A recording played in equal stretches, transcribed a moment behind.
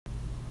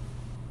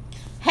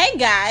Hey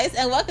guys,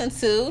 and welcome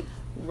to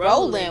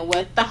Rolling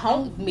with the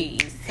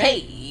Homies.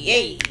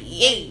 Hey.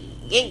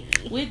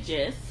 With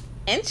Jess.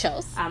 And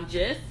Chels. I'm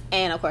Jess.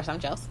 And of course, I'm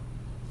Chels.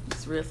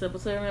 It's real simple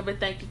to remember.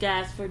 Thank you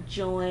guys for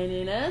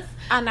joining us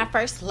On our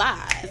first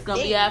live. It's going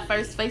to be our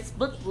first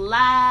Facebook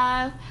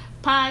Live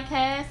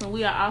podcast. And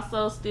we are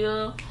also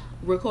still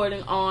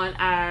recording on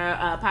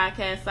our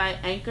podcast site,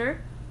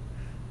 Anchor.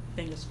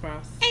 Fingers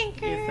crossed.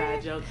 Anchor.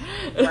 Inside joke.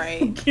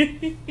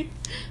 Right.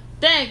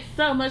 Thanks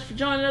so much for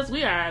joining us.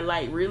 We are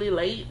really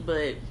late,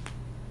 but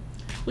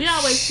we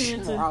always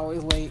tend to. We're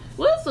always late.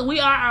 Well, so we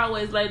are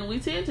always late, and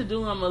we tend to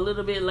do them a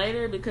little bit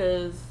later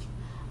because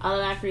all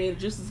of our creative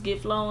juices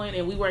get flowing,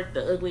 and we work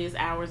the ugliest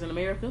hours in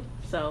America.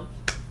 So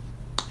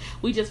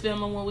we just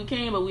film them when we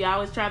can, but we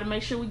always try to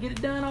make sure we get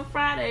it done on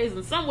Fridays.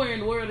 And somewhere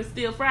in the world, it's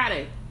still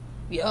Friday.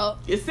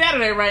 Yup. It's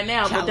Saturday right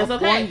now, but that's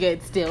okay. California,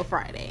 it's still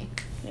Friday.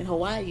 In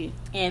Hawaii,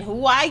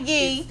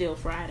 it's still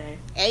Friday.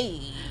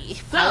 Hey,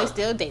 probably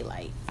still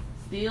daylight.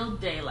 Still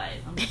daylight.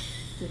 I'm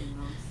sitting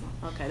on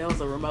something. Okay, that was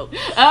a remote.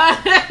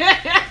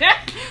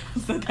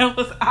 So that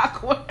was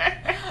awkward.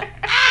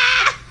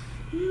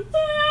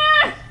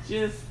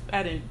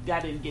 I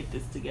didn't get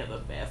this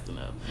together fast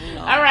enough. No.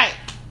 All right,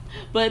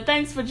 but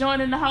thanks for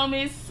joining the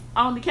homies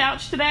on the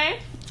couch tonight.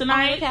 On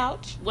the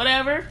couch.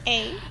 Whatever.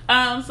 Hey.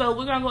 So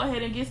we're gonna go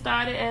ahead and get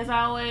started as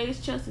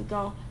always. Chelsea's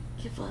gonna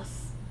give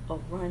us a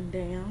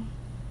rundown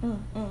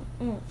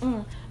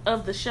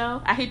of the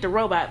show. I hit the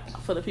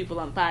robot for the people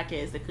on the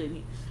podcast that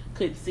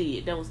couldn't see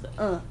it. That was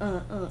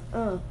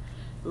the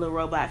little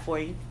robot for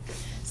you.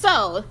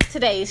 So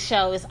today's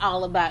show is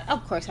all about,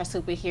 of course, our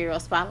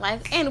superhero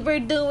spotlight, and we're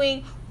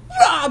doing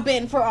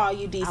Robin for all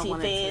you DC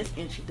fans.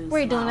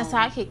 We're doing a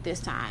sidekick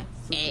this time.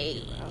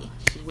 Hey.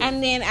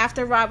 And then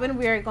after Robin,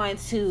 we're going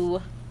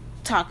to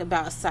talk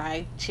about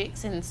side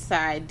chicks and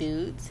side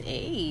dudes.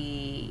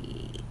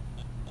 Hey.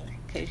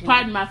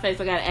 Pardon my face,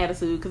 I got an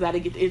attitude because I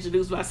didn't get to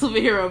introduce my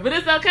superhero, but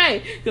it's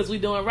okay because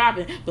we're doing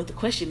Robin. But the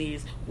question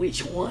is,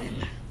 which one?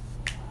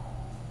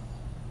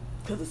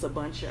 Because it's a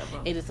bunch of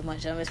them. It is a bunch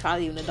of them. It's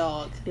probably even a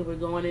dog. Then we're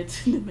going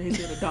into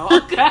the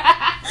dog.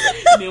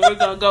 And then we're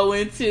going to go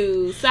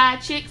into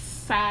side chicks,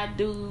 side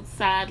dudes,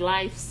 side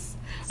lives,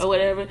 or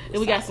whatever.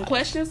 Then we got some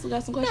questions.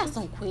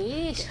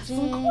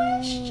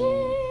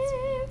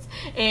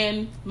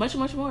 And much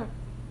more.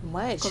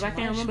 Because I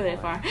can't remember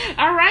that far.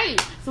 All right,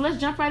 so let's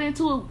jump right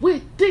into it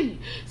with the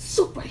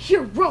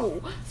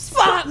superhero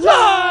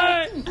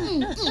spotlight.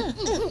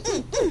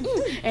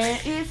 And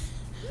it's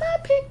my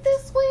pick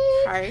this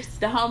week. First,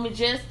 the homie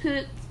Jess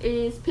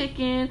is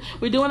picking.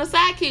 We're doing a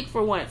sidekick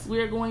for once.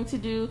 We're going to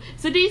do.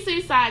 It's a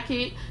DC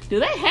sidekick.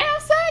 Do they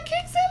have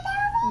sidekicks in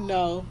Marvel?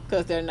 No,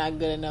 because they're not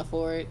good enough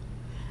for it.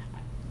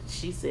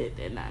 She said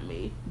that, not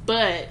me.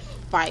 But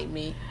fight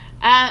me.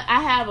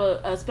 I have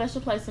a special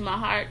place in my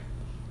heart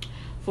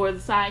for the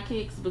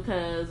sidekicks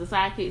because the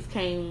sidekicks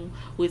came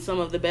with some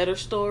of the better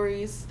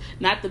stories.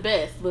 Not the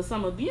best, but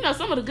some of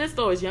the good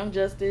stories. Young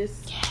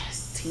Justice,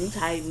 yes, Teen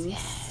Titans.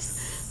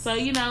 Yes. So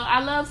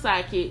I love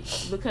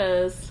sidekicks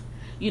because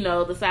the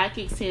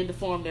sidekicks tend to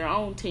form their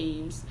own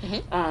teams,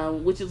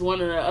 which is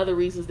one of the other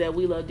reasons that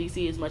we love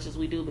DC as much as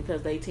we do,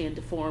 because they tend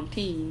to form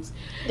teams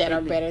that are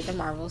better than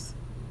Marvel's.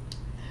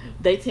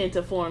 They tend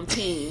to form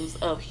teams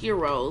of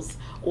heroes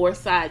or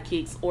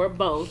sidekicks or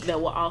both that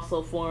will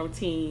also form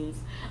teams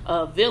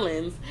of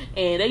villains,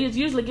 and they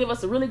usually give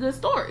us a really good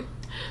story.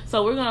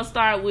 So we're going to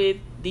start with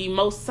the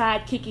most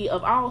sidekicky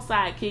of all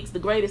sidekicks, the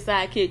greatest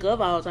sidekick of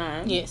all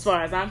time, as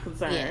far as I'm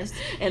concerned,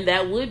 and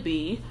that would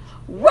be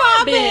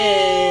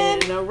Robin.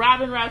 Now,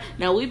 Robin.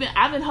 Now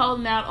I've been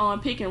holding out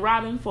on picking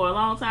Robin for a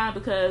long time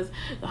because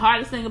the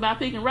hardest thing about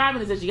picking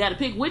Robin is that you got to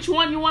pick which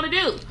one you want to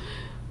do.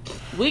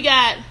 We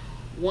got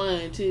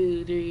 1,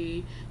 2,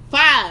 3,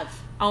 5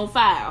 on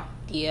file.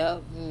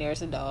 Yep,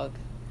 there's a dog.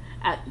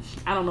 I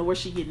don't know where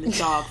she's getting this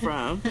dog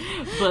from,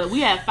 but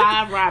we have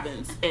 5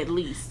 Robins at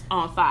least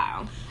on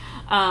file.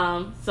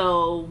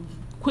 So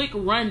quick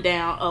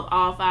rundown of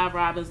all 5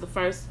 Robins. The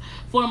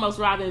foremost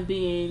Robin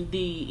being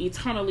the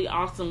eternally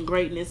awesome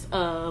greatness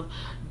of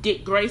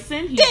Dick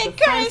Grayson.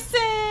 Dick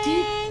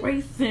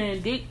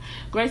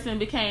Grayson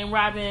became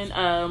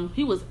Robin.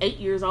 He was 8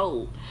 years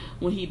old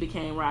when he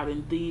became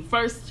Robin. The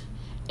first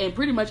and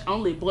pretty much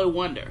only Boy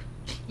Wonder.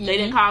 They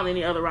didn't call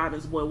any other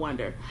Robins Boy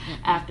Wonder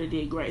after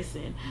Dick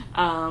Grayson.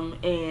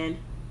 And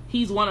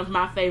he's one of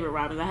my favorite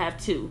Robins. I have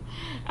 2.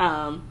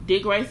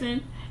 Dick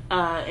Grayson,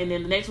 and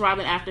then the next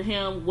Robin after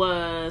him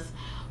was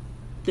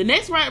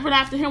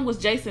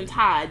Jason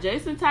Todd.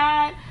 Jason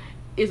Todd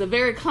is a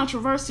very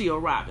controversial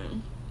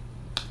Robin.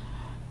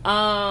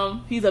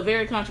 He's a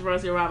very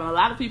controversial Robin. A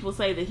lot of people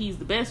say that he's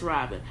the best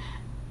Robin.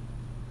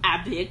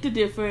 I beg to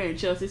differ, and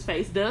Chelsea's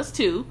face does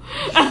too.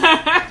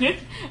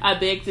 I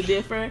beg to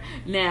differ.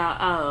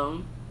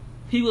 Now,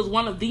 he was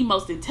one of the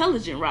most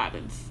intelligent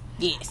Robins.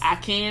 Yes. I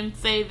can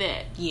say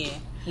that. Yeah,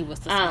 he was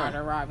the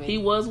smarter Robin. He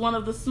was one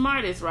of the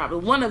smartest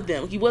Robin. One of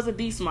them. He wasn't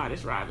the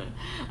smartest Robin.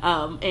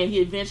 And he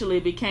eventually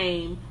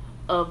became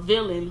a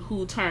villain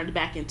who turned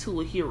back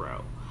into a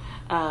hero.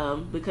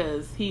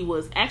 because he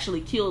was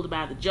actually killed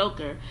by the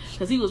Joker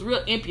because he was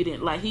real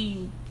impudent. Like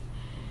he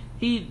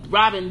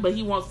Robin, but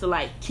he wants to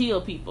like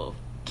kill people.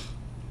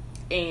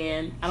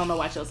 And I don't know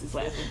why Chelsea's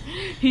laughing.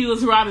 He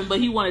was Robin, but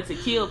he wanted to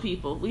kill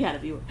people. We had a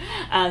viewer.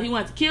 He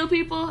wanted to kill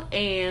people,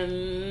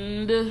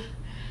 and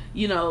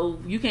you know,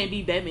 you can't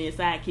be Batman's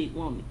sidekick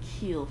wanting to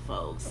kill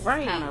folks.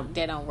 Right.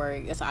 That don't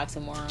work. It's an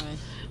oxymoron.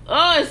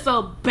 Oh, it's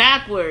so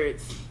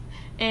backwards.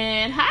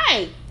 And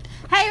hi.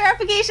 Hey,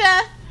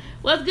 Rafakeisha.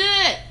 What's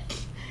good?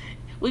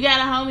 We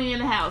got a homie in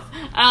the house.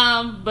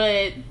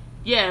 But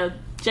yeah,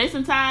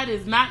 Jason Todd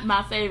is not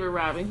my favorite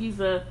Robin. He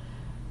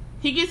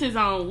gets his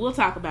own. We'll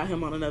talk about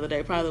him on another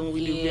day, probably when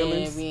we do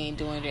villains. We ain't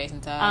doing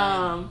Jason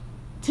Todd.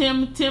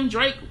 Tim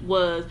Drake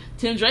was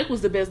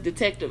the best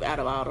detective out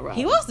of all the Robins.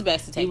 He was the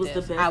best detective. He was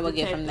the best I would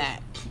give him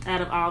that.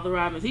 Out of all the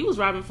Robins, he was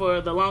Robin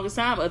for the longest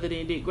time, other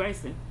than Dick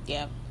Grayson.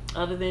 Yeah.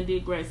 Other than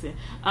Dick Grayson.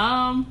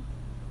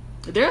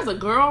 There's a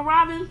girl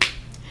Robin,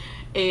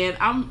 and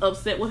I'm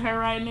upset with her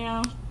right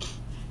now.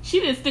 She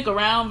didn't stick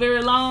around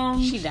very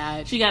long. She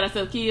died. She got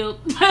herself killed.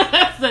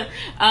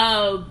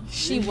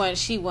 She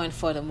went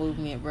for the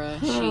movement, bro.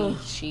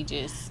 She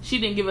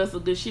didn't give us a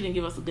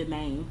good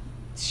name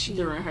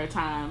during her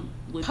time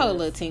with her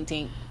little tink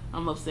tink.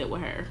 I'm upset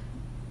with her.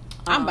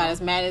 I'm about as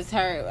mad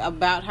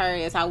about her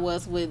as I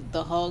was with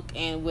the Hulk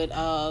and with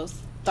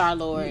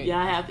Star-Lord.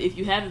 Yeah, if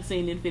you haven't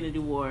seen Infinity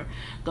War,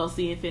 go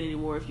see Infinity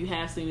War. If you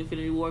have seen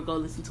Infinity War, go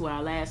listen to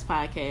our last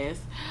podcast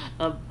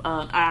of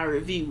our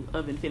review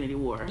of Infinity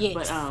War. Yes.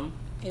 But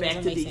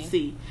back to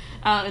DC.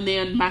 And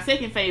then my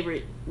second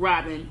favorite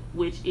Robin,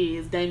 which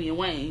is Damian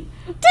Wayne.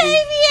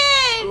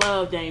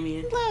 Love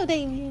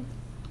Damian.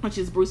 Which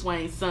is Bruce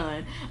Wayne's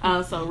son.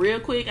 So real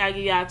quick, I'll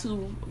give y'all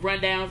two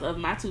rundowns of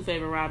my two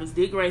favorite Robins.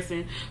 Dick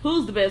Grayson,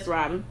 who's the best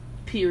Robin?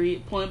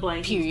 Period. Point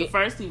blank. He was the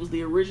first. He was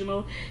the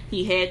original.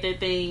 He had that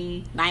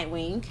thing.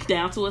 Nightwing.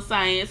 Down to a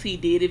science. He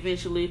did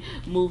eventually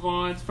move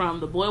on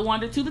from the Boy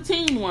Wonder to the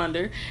Teen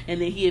Wonder.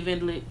 And then he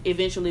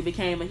eventually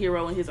became a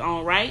hero in his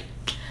own right.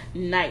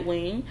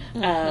 Nightwing.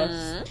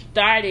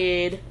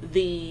 Started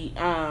the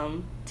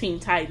Teen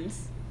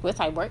Titans. With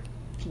Cyborg.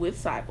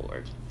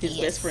 His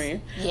best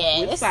friend.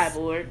 Yes. With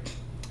Cyborg.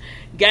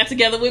 Got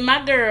together with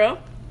my girl.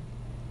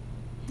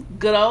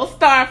 Good old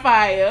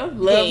Starfire.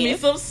 Love me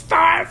some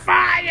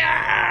Starfire.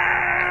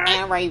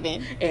 And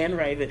Raven.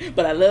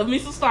 But I love me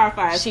some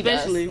Starfire.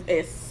 Especially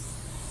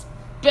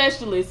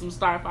some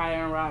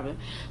Starfire and Robin.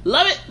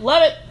 Love it.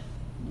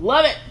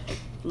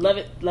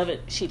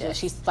 She does.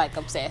 She's like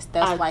obsessed.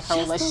 That's like her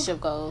relationship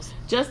goes.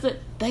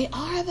 They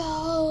are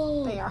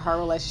though. They are her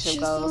relationship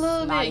just goes. A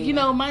little bit,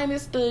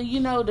 minus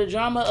the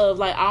drama of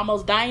like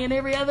almost dying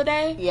every other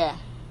day. Yeah.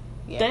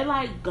 They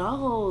like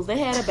goals. They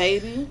had a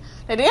baby.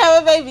 They did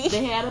have a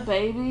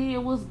baby.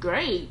 It was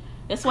great.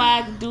 That's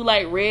why I do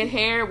like red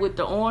hair with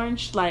the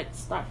orange, like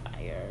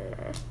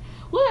Starfire.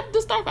 We'll have to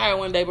do Starfire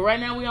one day, but right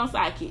now we're on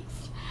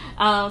sidekicks.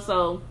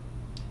 So,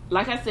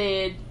 like I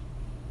said,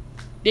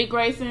 Dick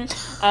Grayson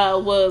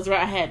was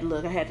right. I had to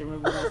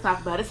remember what I was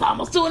talking about. It's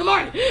almost 2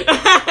 a.m.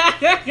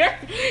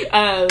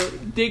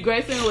 Dick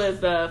Grayson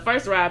was the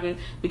first Robin.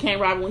 Became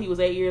Robin when he was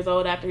 8 years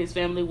old after his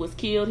family was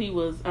killed. He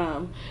was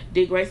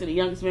Dick Grayson, the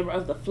youngest member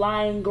of the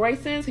Flying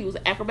Graysons. He was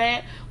an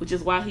acrobat, which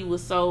is why he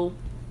was so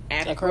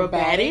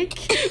acrobatic.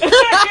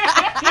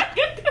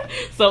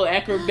 So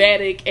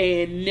acrobatic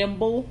and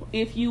nimble,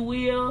 if you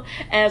will.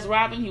 As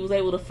Robin, he was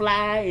able to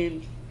fly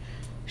and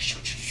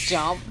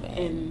jump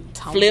and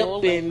flip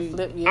all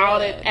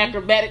that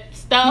acrobatic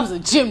stuff. He was a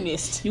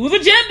gymnast. He was a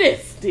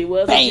gymnast.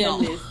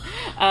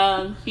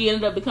 He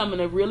ended up becoming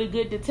a really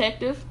good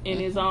detective in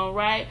his own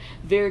right.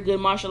 Very good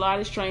martial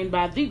artist, trained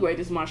by the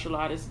greatest martial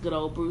artist, good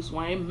old Bruce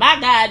Wayne. My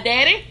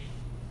goddaddy.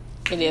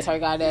 It is her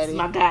goddaddy. It's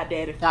my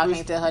goddaddy. Y'all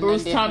can't tell her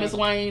Bruce Thomas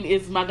Wayne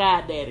is my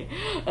goddaddy.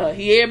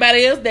 He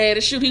everybody else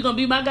daddy. Shoot, he gonna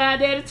be my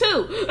goddaddy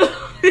too.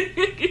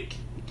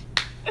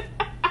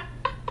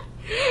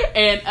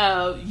 And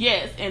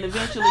and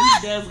eventually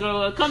he does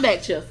come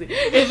back, Chelsea.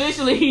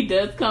 Eventually he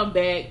does come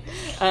back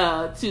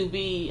to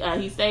be.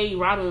 He stayed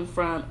Robin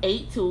from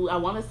 8 to I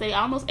want to say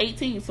almost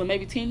 18, so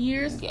maybe 10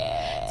 years.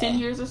 Yeah, 10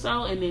 years or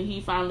so, and then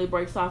he finally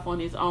breaks off on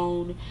his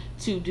own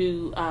to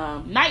do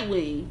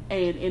Nightwing.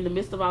 And in the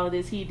midst of all of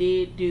this, he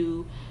did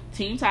do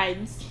Teen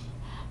Titans.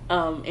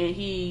 And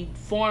he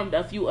formed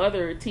a few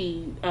other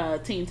Teen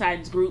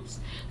Titans groups.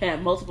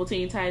 Had multiple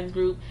Teen Titans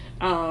group.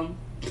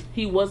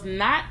 He was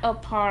not a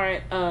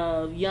part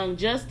of Young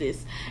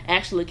Justice.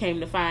 Actually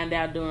came to find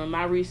out during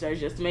my research,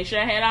 just to make sure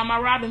I had all my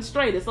Robins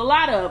straight. It's a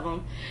lot of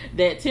them,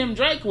 that Tim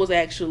Drake was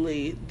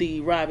actually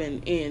the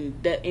Robin in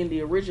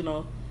the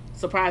original.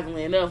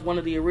 Surprisingly enough, one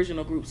of the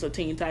original groups of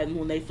Teen Titans,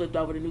 when they flipped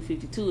over to New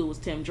 52, it was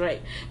Tim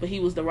Drake. But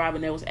he was the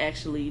Robin that was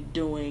actually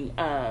doing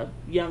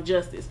Young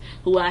Justice,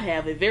 who I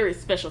have a very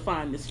special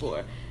fondness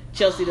for.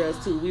 Chelsea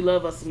does too. We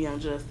love us some Young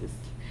Justice.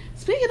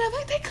 Speaking of,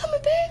 like, they coming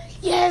back?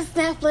 Yes,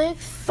 Netflix.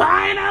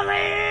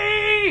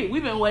 Finally!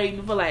 We've been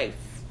waiting for like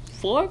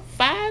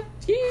 4-5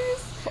 years.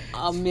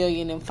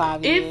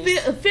 1,005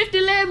 years.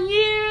 11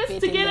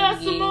 years to get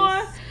us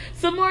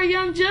some more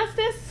Young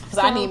Justice.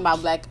 Because I need my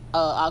black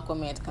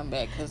Aquaman to come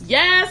back.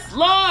 Yes,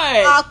 Lord.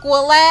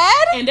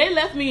 Aqualad. And they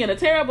left me in a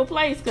terrible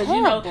place because,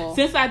 you know,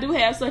 since I do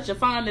have such a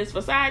fondness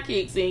for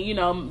sidekicks, and, you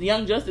know,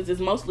 Young Justice is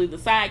mostly the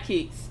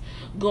sidekicks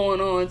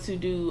going on to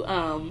do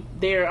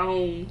their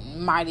own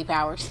mighty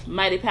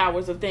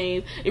powers of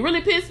things. It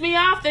really pissed me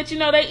off that, you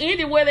know, they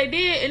ended where they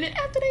did, and then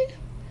after they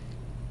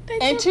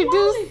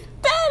introduced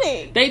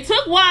Static. They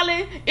took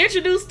Wally,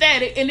 introduced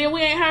Static, and then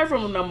we ain't heard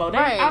from them no more. They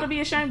ought to be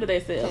ashamed of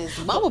themselves.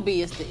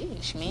 Bumblebee is the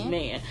ish,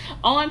 man.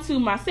 On to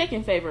my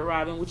second favorite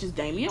Robin, which is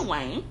Damian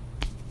Wayne.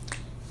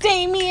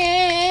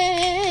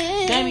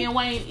 Damian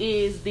Wayne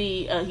is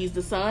he's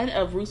the son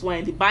of Bruce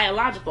Wayne, the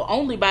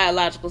only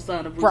biological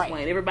son of Bruce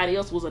Wayne. Everybody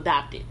else was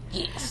adopted.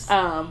 Yes.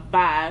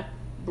 By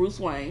Bruce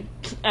Wayne.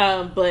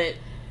 But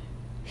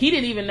he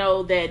didn't even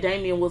know that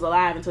Damian was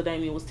alive until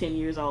Damian was 10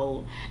 years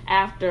old.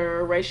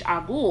 After Ra's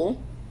al Ghul,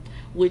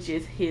 which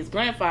is his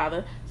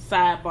grandfather,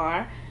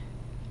 sidebar,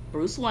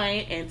 Bruce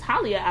Wayne and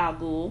Talia al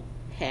Ghul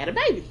had a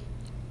baby.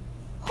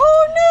 Who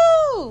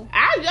knew?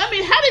 I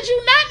mean, how did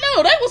you not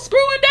know? They were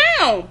screwing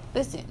down.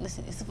 Listen.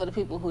 It's for the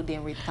people who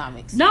didn't read the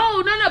comics.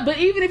 No. But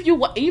even if you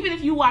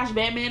watch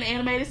Batman the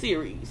animated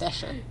series, that's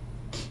true.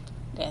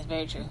 That's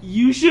very true.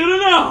 You should have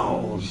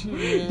known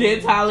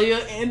that Talia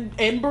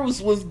and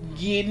Bruce was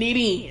getting it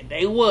in.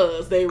 They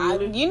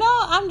really.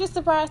 I'm just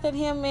surprised that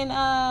him and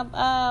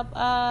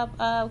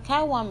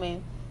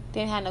Catwoman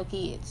didn't have no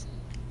kids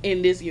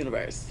in this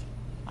universe.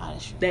 Oh,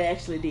 that's true. They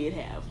actually did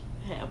have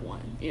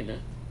one in a.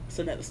 It's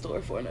another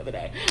story for another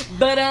day.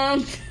 But y'all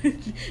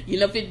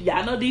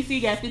know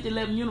DC got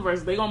 5011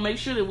 universes. They gonna make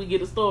sure that we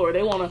get a story.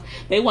 They wanna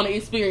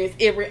experience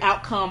every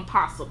outcome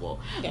possible.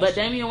 Yes. But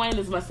Damian Wayne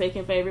is my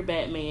second favorite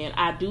Batman.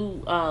 I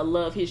do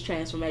love his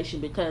transformation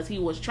because he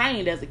was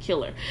trained as a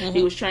killer. Mm-hmm.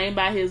 He was trained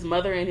by his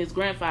mother and his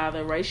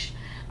grandfather, Ra's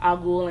al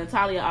Ghul and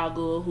Talia al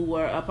Ghul, who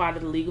were a part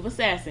of the League of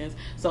Assassins.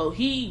 So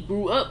he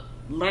grew up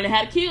learning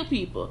how to kill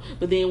people.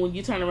 But then when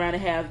you turn around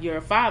and have your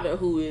father,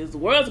 who is the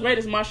world's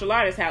greatest martial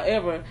artist,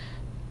 however,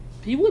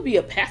 he would be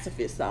a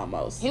pacifist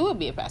almost. He would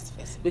be a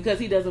pacifist. Because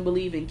he doesn't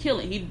believe in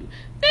killing. He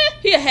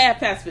a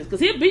half pacifist. Because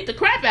he'll beat the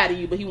crap out of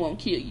you, but he won't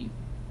kill you.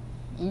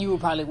 You would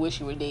probably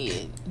wish you were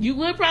dead. You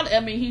would probably.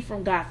 I mean, he's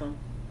from Gotham.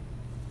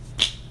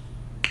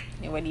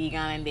 And what are you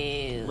gonna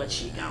do?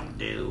 What you gonna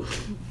do?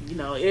 You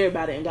know,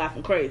 everybody in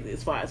Gotham crazy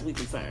as far as we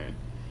concerned.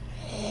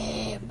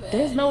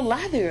 There's no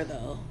lie there,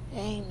 though.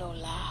 There ain't no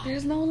lie.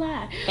 There's no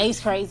lie. He's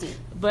crazy.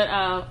 But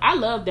I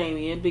love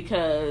Damian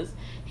because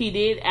he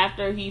did,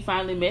 after he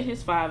finally met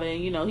his father,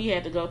 and, you know, he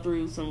had to go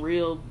through some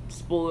real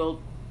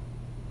spoiled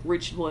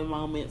rich boy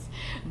moments.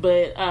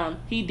 But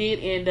he did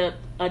end up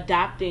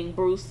adopting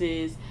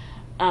Bruce's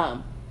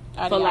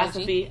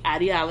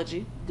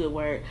ideology,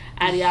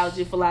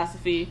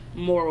 philosophy,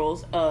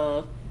 morals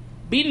of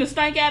beating the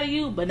stank out of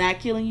you, but not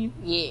killing you.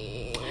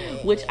 Yeah.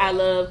 Which I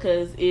love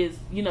because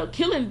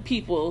killing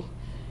people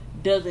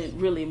doesn't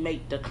really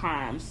make the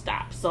crime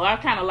stop. So I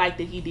kind of like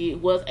that he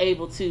was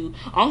able to,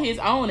 on his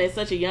own at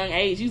such a young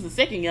age. He was the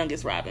second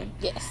youngest Robin.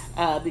 Yes.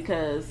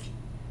 Because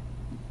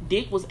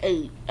Dick was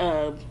 8.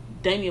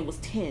 Damian was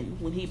 10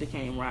 when he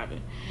became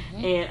Robin.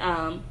 Mm-hmm.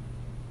 And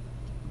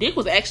Dick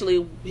was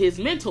actually his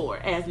mentor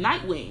as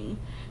Nightwing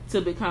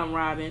to become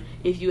Robin.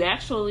 If you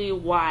actually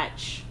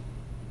watch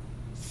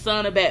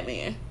Son of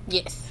Batman.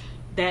 Yes.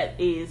 That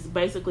is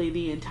basically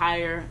the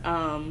entire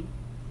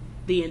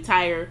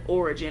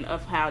origin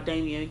of how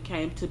Damian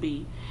came to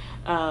be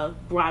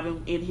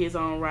Robin in his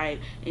own right.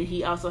 And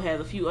he also has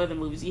a few other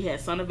movies. He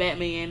has Son of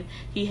Batman.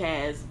 He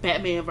has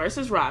Batman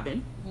versus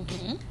Robin.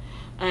 Mm-hmm.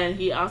 And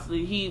the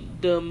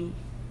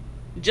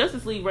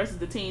Justice League versus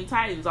the Teen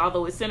Titans,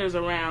 although it centers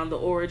around the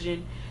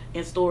origin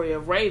and story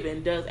of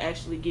Raven, does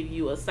actually give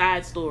you a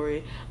side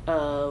story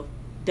of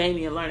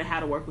Damian learning how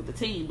to work with the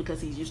team because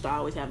he's used to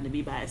always having to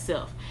be by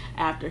himself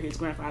after his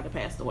grandfather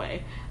passed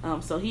away.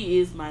 So he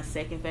is my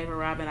second favorite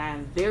Robin. I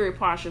am very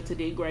partial to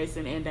Dick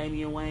Grayson and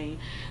Damian Wayne.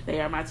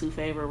 They are my two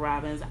favorite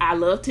Robins. I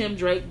love Tim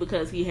Drake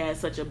because he has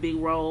such a big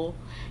role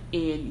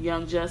in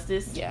Young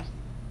Justice. Yeah,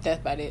 that's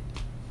about it.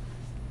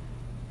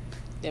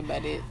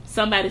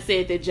 Somebody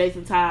said that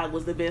Jason Todd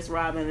was the best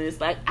Robin, and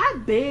it's like, I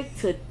beg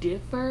to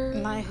differ.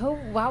 Like,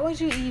 why would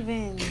you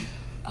even...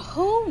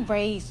 Who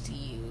raised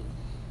you?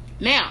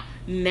 Now,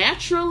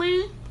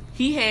 naturally,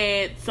 he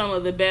had some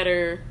of the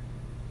better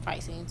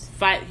fight scenes.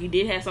 He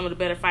did have some of the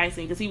better fight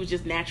scenes because he was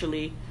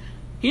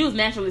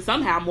naturally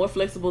somehow more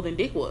flexible than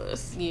Dick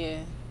was. Yeah.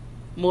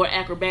 More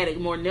acrobatic,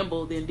 more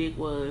nimble than Dick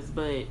was.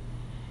 But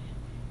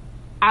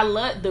I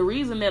love the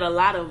reason that a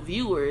lot of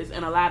viewers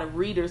and a lot of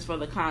readers for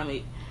the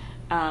comic,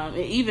 and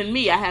even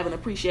me, I have an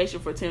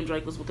appreciation for Tim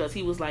Drake, was because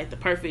he was like the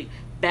perfect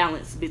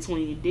balance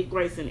between Dick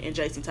Grayson and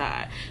Jason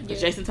Todd. Because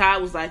Jason Todd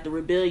was like the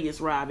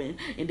rebellious Robin,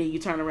 and then you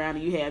turn around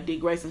and you have Dick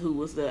Grayson, who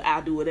was the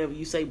I'll do whatever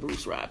you say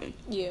Bruce Robin.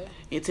 Yeah.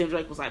 And Tim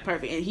Drake was like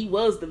perfect, and he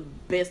was the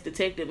best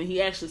detective, and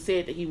he actually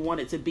said that he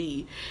wanted to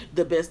be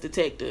the best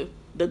detective,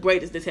 the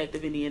greatest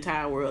detective in the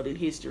entire world in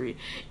history.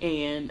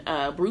 And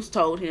Bruce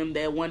told him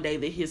that one day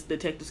that his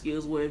detective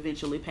skills would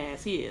eventually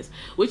pass his,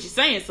 which is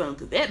saying something,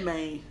 because that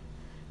man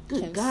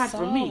good God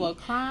for me.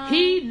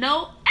 He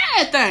know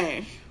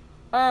everything.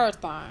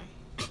 Everything.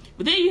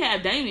 But then you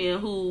have Damien,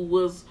 who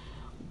was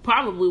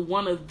probably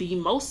one of the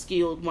most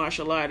skilled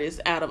martial artists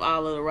out of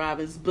all of the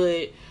Robins.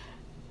 But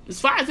as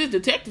far as his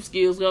detective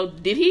skills go,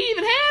 did he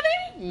even have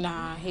any?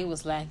 Nah, he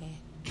was lacking.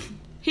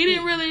 He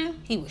didn't really.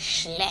 He was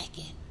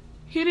slacking.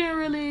 He didn't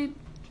really.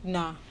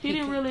 Nah, he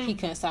didn't really. He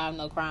couldn't solve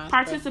no crime.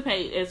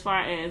 Participate as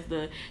far as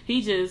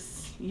he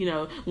just,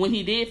 when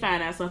he did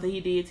find out something,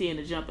 he did tend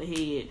to jump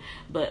ahead.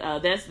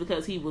 But that's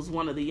because he was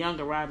one of the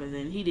younger Robins,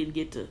 and he didn't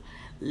get to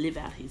live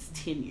out his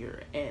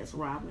tenure as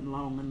Robin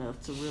long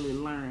enough to really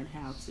learn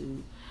how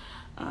to.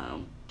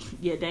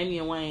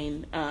 Damian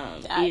Wayne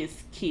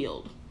is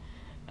killed.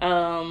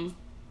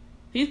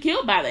 He's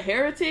killed by the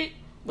Heretic,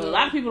 but a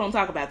lot of people don't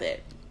talk about that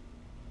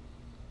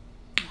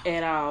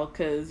at all,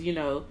 because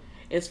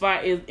as far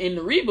as in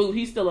the reboot,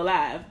 he's still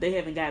alive. They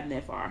haven't gotten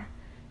that far,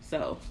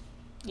 so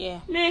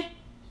meh.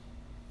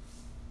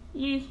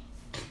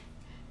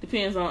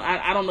 Depends on.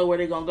 I don't know where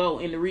they're gonna go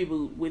in the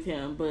reboot with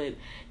him, but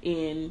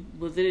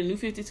was it in New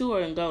 52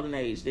 or in Golden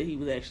Age that he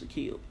was actually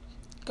killed?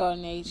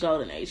 Golden Age.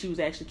 He was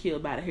actually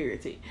killed by the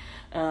Heretic.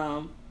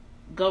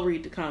 Go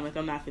read the comic.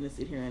 I'm not finna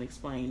sit here and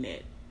explain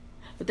that.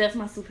 But that's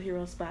my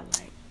superhero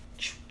spotlight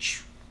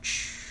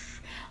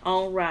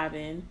on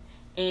Robin.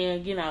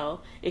 And,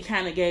 it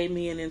kind of gave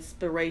me an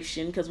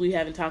inspiration because we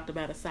haven't talked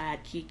about a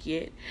sidekick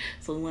yet.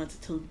 So we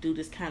wanted to do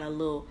this kind of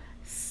little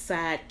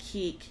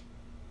sidekick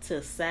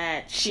to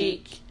side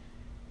chick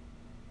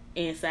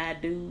and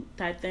side dude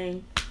type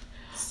thing.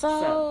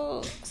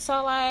 So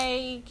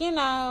like,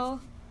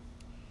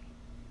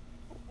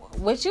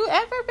 would you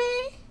ever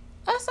be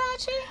a side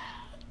chick?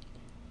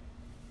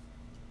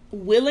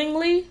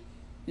 Willingly?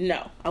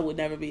 No, I would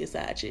never be a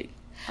side chick.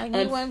 Like,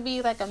 you wouldn't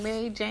be like a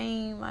Mary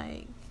Jane,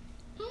 like...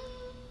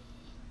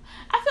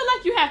 I feel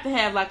like you have to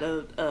have like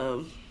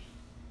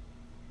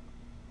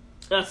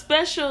a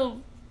special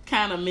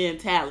kind of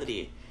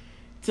mentality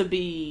to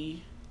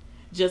be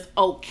just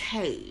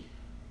okay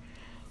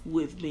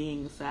with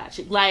being a side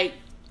chick. Like,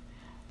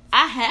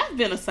 I have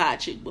been a side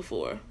chick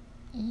before,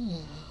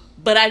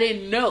 but I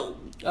didn't know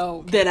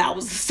that I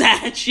was a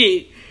side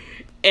chick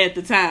at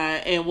the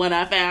time. And when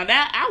I found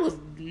out, I was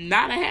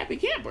not a happy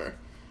camper.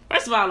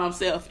 First of all, I'm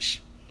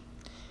selfish.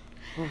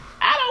 I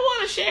don't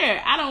want to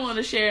share. I don't want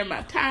to share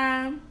my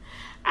time.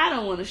 I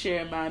don't want to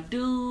share my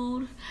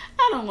dude.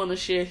 I don't want to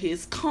share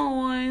his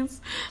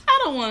coins.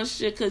 I don't want to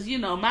share, because,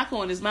 my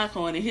coin is my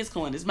coin and his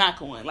coin is my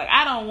coin. Like,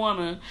 I don't want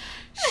to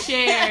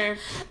share.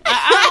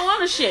 I don't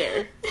want to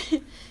share.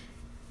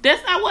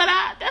 That's not what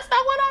I'm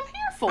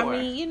here for. I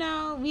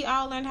mean, we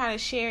all learned how to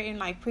share in,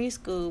 like,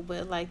 preschool,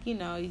 but, like, you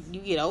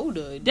get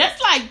older.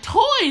 That's like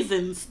toys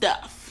and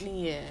stuff.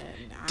 Yeah.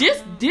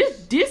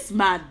 This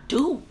my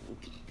dude.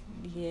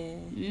 Yeah.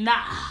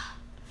 Nah.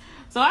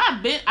 So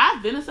I've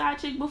been a side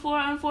chick before,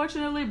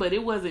 unfortunately, but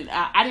it wasn't.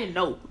 I didn't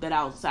know that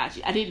I was a side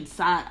chick. I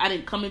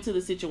didn't come into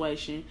the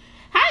situation.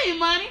 Hi,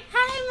 Money.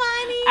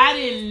 I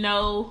didn't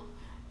know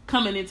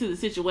coming into the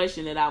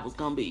situation that I was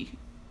gonna be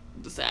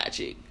the side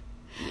chick.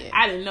 Yeah.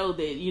 I didn't know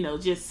that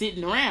just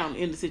sitting around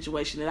in the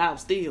situation that I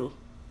was still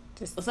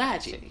just a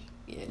side chick.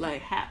 Yeah.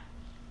 Like how?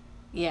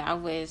 Yeah, I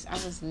was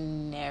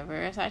never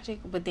a side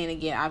chick, but then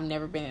again, I've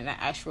never been in an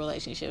actual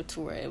relationship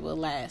to where it will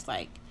last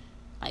like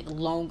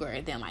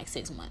longer than like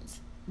 6 months.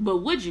 But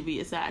would you be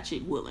a side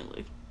chick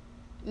willingly?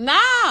 No,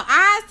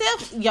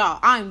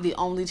 I'm the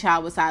only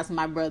child besides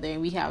my brother,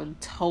 and we have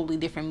totally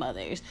different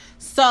mothers.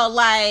 So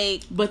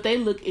like, but they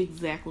look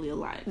exactly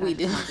alike. We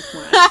do. I just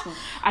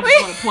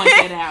want to point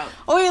that out.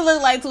 We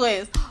look like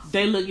twins.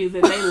 They look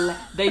exactly.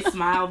 They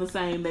smile the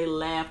same. They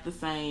laugh the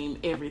same.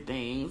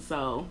 Everything.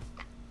 So,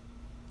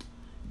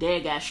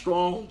 Dad got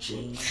strong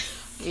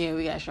genes. Yeah,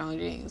 we got strong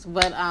genes.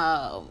 But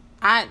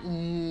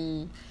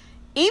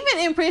even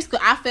in preschool,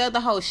 I failed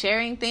the whole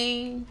sharing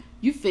thing.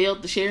 You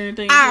failed the sharing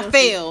thing? I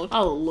failed.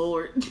 Oh,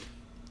 Lord.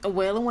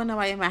 Well, there wasn't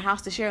nobody in my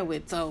house to share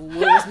with, so what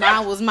was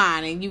mine was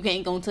mine, and you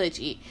ain't gonna touch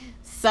it.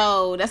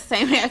 So that's the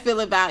same way I feel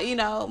about,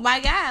 my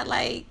God,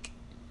 like,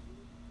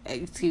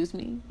 excuse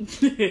me?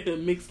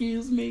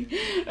 Excuse me?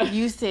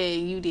 You said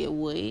you did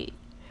what?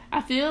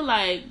 I feel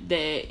like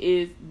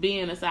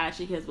being a side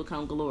chick has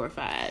become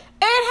glorified.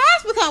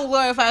 It has become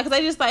glorified, because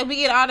they just, like, we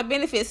get all the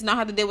benefits and don't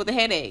have to deal with the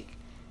headache.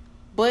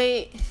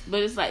 But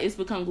it's like it's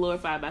become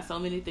glorified by so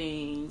many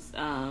things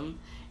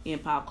in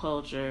pop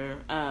culture.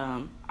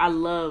 I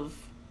love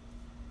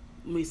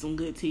me some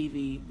good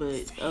TV,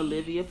 but same.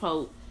 Olivia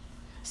Pope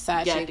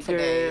got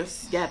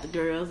the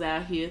girls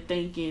out here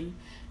thinking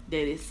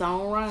that it's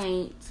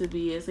alright to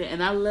be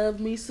and I love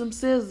me some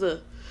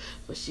SZA.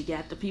 But she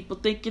got the people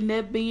thinking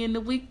that being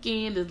the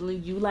weekend is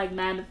you like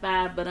 9 to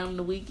 5, but I'm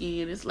the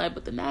weekend. It's like,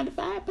 but the 9 to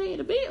 5 paying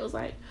the bills.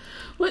 Like,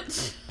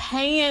 what?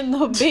 Paying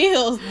the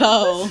bills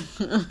though.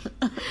 Baby,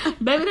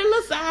 that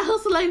little side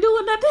hustle ain't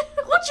doing nothing.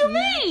 What you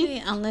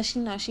mean?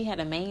 Unless she had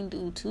a main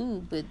dude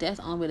too, but that's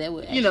only that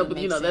would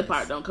but that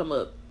part don't come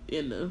up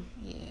in the.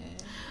 Yeah.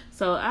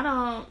 So I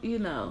don't,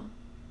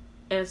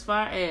 as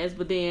far as,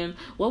 but then,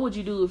 what would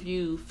you do if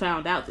you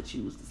found out that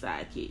you was the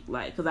sidekick?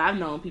 Like, because I've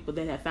known people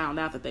that have found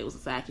out that they was a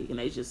sidekick and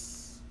they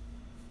just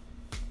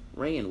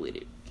ran with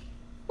it.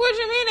 What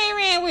you mean they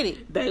ran with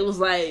it? They was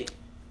like,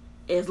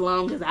 as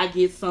long as I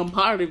get some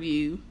part of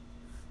you.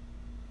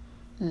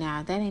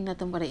 Nah, that ain't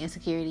nothing but an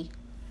insecurity.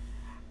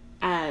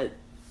 That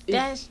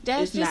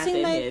just seems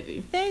like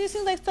heavy. That just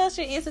seems like such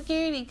an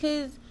insecurity.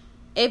 Because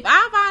if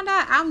I find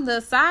out I'm the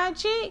side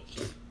chick,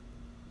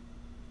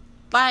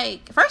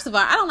 like, first of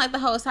all, I don't like the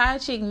whole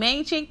side chick,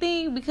 main chick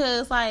thing.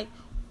 Because, like,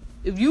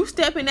 if you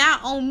stepping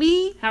out on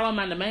me, how am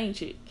I the main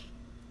chick?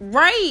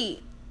 Right.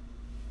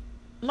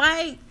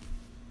 Like,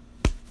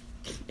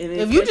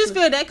 if you just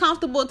feel that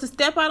comfortable to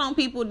step out on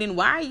people, then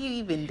why are you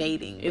even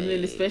dating? And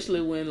then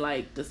especially when,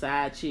 like, the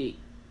side chick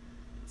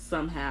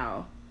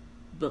somehow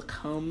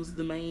becomes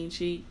the main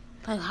chick.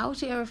 Like, how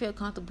would you ever feel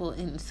comfortable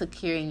in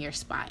securing your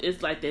spot?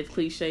 It's like that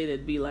cliche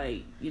that'd be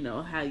like, you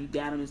know, how you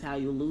got them is how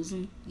you lose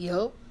them.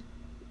 Yep.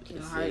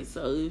 Right.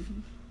 So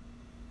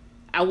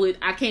if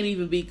I can't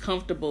even be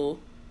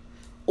comfortable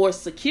or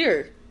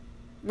secure,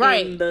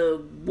 right, in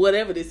the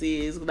whatever this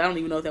is. I don't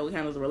even know if that would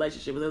count as a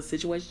relationship. Is that a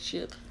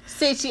situationship?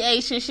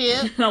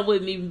 Situationship. I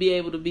wouldn't even be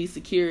able to be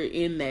secure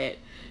in that,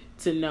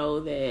 to know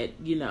that,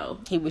 you know,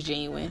 he was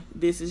genuine.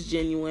 This is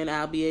genuine.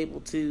 I'll be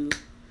able to,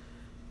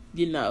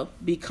 you know,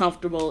 be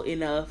comfortable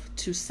enough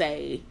to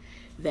say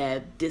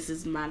that this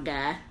is my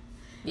guy.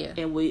 Yeah.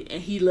 And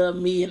he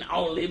loved me and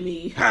only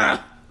me.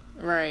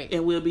 Right.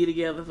 And we'll be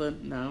together for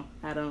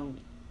I don't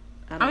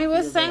I mean,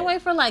 it's the same way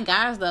for, like,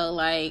 guys, though.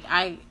 Like,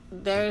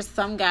 there's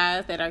some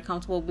guys that are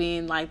comfortable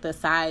being, like, the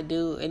side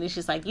dude. And it's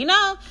just like, you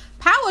know,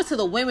 power to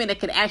the women that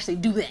could actually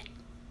do that.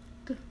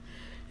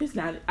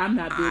 I'm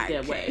not built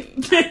that way.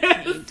 I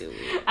can't do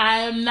it. I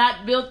am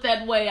not built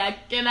that way. I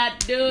cannot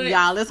do it.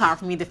 Y'all, it's hard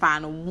for me to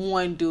find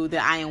one dude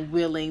that I am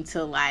willing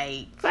to,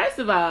 like, first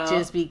of all,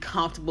 just be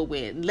comfortable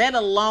with, let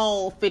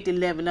alone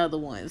 11 other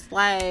ones.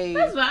 Like,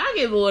 first of all, I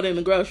get bored in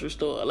the grocery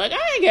store. Like,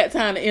 I ain't got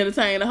time to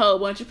entertain a whole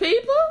bunch of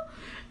people.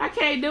 I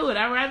can't do it.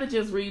 I'd rather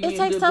just read. It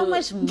takes so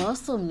much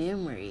muscle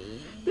memory.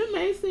 That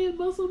man said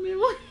muscle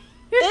memory.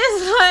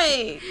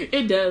 It's like,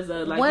 it does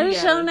though. Like, what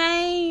is your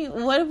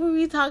name? What were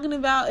we talking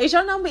about? Is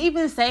your number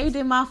even saved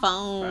in my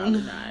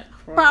phone?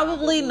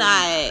 Probably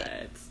not.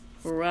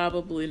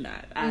 Probably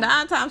not.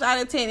 9 times out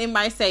of 10, it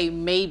might say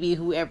maybe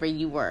whoever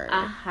you were.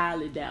 I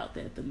highly doubt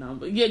that the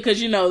number. Yeah,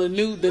 because you know the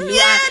new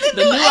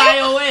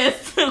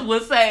iOS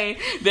will say,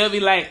 they'll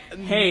be like,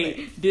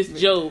 "Hey, this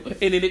Joe,"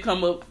 and then it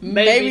come up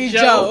maybe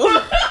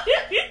Joe.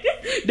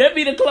 That'd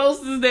be the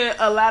closest that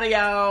a lot of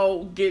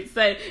y'all get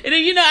saved. And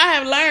then, you know, I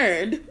have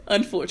learned,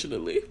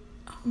 unfortunately,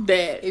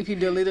 that if you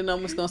delete the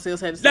number, it's gonna still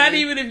say the same. Not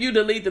even if you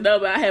delete the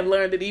number. I have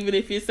learned that even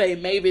if you say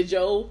maybe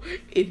Joe,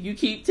 if you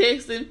keep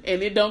texting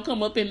and it don't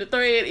come up in the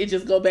thread, it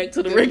just go back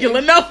to the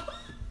regular number.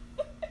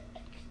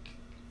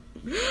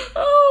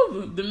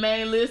 Oh, the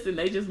main list, and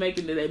they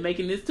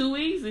making this too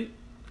easy.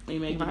 They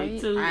making it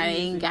too I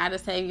easy. ain't gotta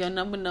save your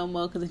number no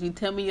more, because if you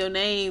tell me your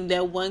name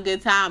that one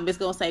good time, it's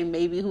gonna say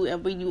maybe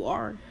whoever you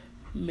are.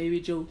 Maybe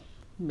Joe,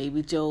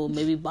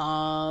 maybe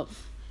Bob,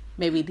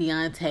 maybe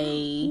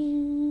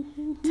Deontay,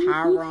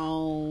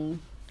 Tyrone.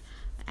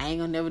 I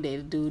ain't gonna never date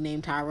a dude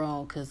named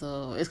Tyrone, because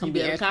it's gonna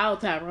be Erica. Call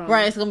Tyrone.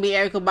 Right, it's gonna be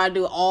Erykah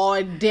Badu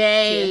all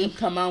day. Yeah,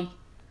 come on.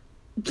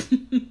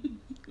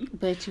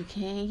 But you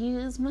can't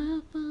use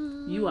my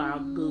phone. You are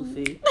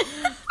goofy.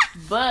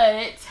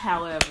 But,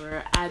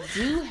 however, I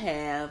do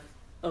have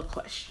a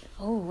question.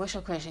 Oh, what's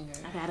your question,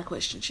 girl? I got a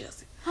question,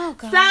 Chelsea. Oh,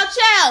 God. So,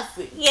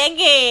 Chelsea.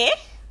 Yeah.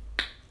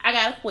 I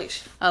got a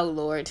question. Oh,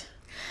 Lord.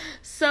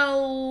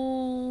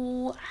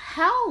 So,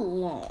 how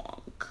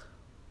long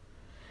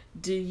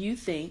do you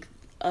think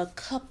a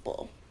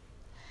couple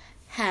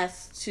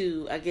has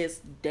to, I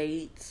guess,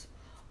 date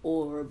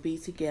or be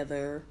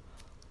together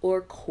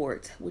or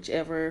court,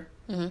 whichever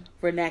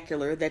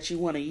vernacular that you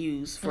want to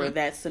use for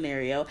that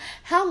scenario?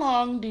 How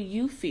long do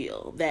you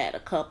feel that a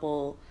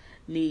couple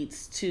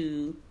needs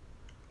to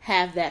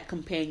have that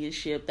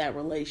companionship, that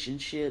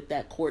relationship,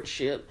 that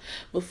courtship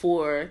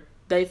before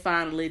they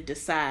finally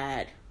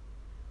decide,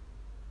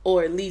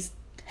 or at least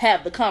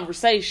have the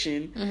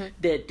conversation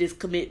that this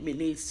commitment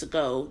needs to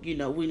go, you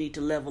know, we need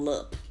to level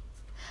up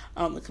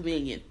on the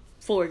commitment?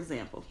 For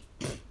example,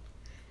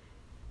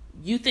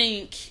 you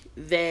think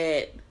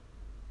that,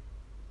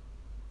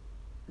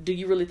 do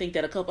you really think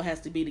that a couple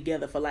has to be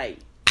together for like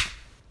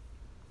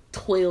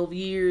 12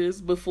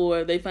 years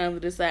before they finally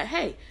decide,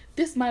 hey,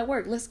 this might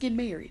work, let's get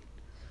married?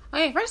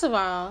 Okay, first of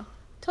all,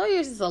 12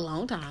 years is a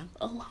long time.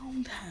 A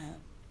long time.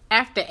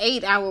 After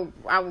 8, I would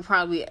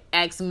probably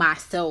ask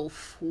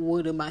myself,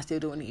 what am I still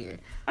doing here?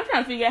 I'm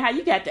trying to figure out how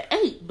you got to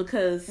 8,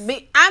 because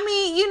I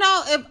mean, you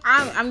know, if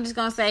I'm just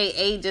gonna say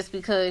 8 just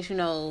because, you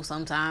know,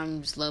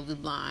 sometimes love is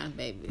blind,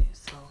 baby.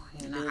 So,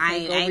 you know, I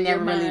ain't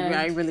never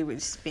really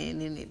spin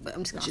in it, but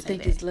I'm just gonna say that.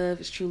 What you think is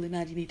love is truly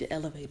not, you need to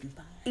elevate and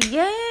find.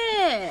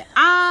 Yeah.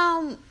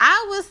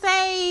 I would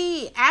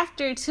say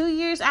after 2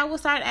 years, I would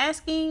start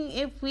asking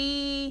if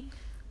we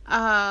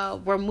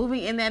were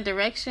moving in that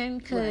direction,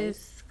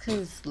 because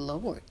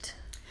Lord.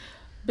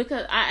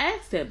 Because I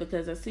asked that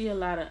because I see a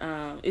lot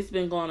of it's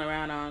been going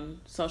around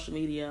on social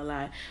media a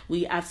lot.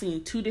 I've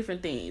seen two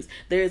different things.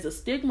 There's a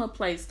stigma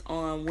placed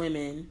on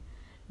women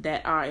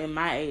that are in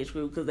my age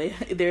group because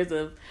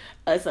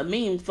it's a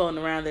meme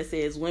floating around that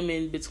says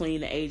women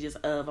between the ages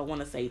of, I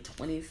want to say,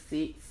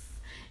 26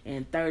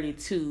 and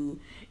 32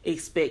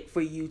 expect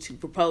for you to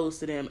propose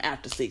to them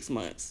after 6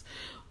 months,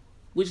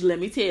 which, let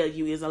me tell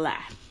you, is a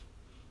lie.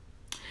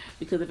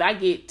 Because if I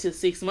get to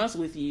 6 months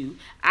with you,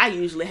 I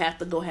usually have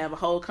to go have a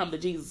whole come to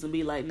Jesus and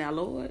be like, now,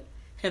 Lord,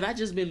 have I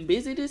just been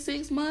busy this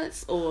 6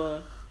 months?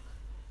 Or,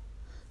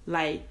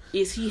 like,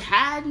 is he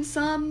hiding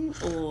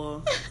something?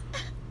 Or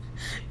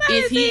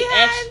is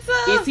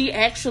he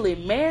actually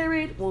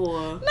married?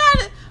 Or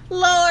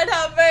Lord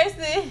have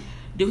mercy.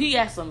 Do he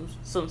have some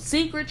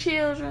secret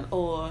children?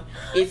 Or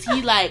is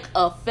he like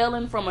a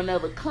felon from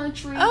another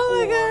country?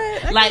 Oh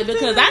my God. Like,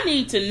 because I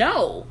need to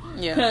know.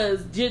 Yeah.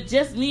 Because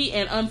just me,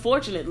 and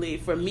unfortunately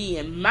for me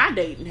and my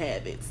dating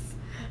habits,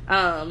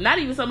 not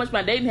even so much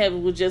my dating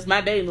habits, was just my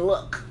dating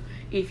luck,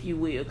 if you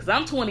will. Because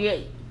I'm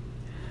 28.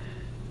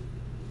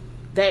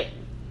 That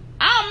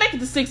I don't make it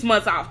to 6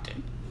 months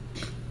often.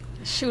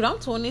 Shoot, I'm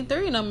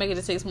 23 and I'm making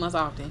it 6 months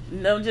often.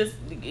 No, just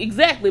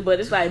exactly. But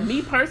it's like,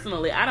 me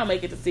personally, I don't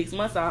make it to 6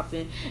 months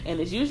often, and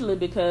it's usually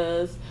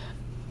because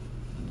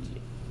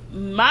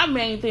my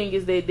main thing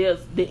is that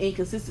the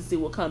inconsistency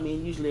will come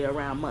in usually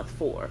around month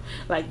 4.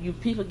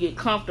 Like, people get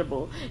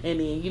comfortable, and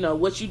then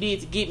what you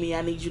did to get me,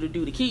 I need you to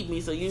do to keep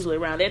me. So usually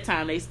around that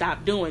time they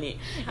stop doing it,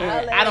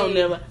 and I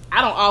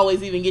don't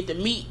always even get to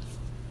meet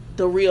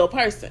the real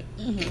person.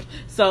 Mm-hmm.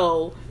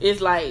 So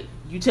it's like,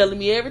 you telling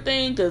me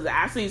everything? Because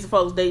I seen some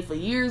folks date for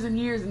years and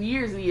years and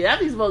years and years. I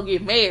think folks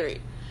get married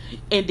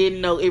and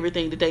didn't know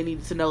everything that they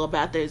needed to know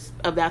about their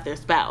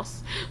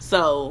spouse.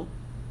 So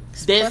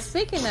but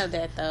speaking of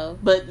that, though,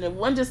 but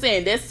I'm just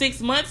saying that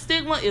 6 month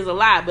stigma is a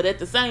lie. But at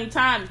the same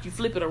time, if you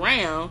flip it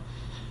around,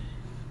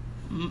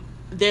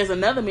 there's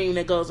another meme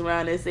that goes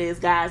around that says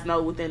guys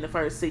know within the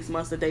first 6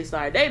 months that they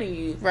start dating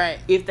you, right,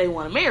 if they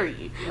want to marry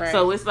you. Right.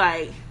 So it's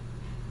like,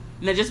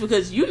 now, just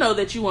because you know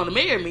that you want to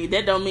marry me,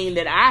 that don't mean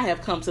that I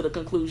have come to the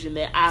conclusion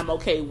that I'm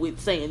okay with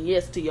saying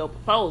yes to your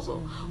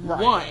proposal. Right.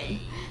 One.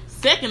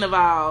 Second of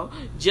all,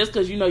 just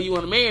because you know you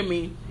want to marry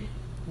me,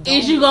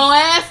 is you going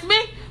to ask me?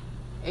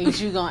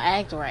 Is you going to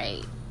act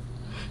right?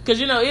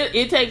 Because,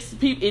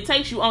 it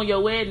takes you on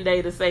your wedding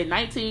day to say,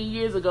 19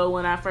 years ago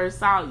when I first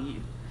saw you,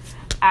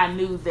 I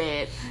knew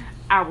that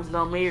I was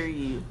going to marry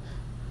you.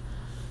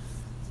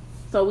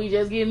 So we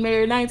just getting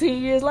married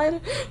 19 years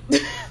later?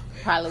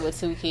 Probably with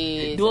 2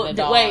 kids and a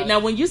dog. Wait, now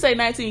when you say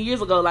 19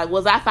 years ago, like,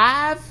 was I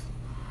 5?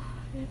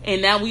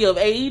 And now we of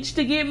age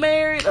to get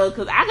married?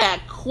 Because I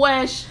got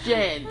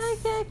questions.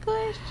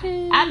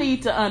 I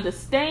need to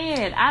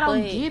understand. I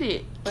don't get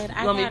it. But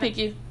I want me to pick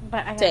you?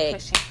 But I got a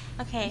question.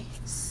 Okay,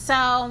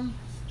 so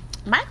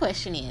my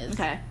question is,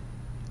 okay,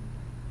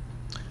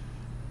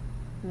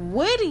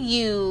 would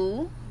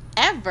you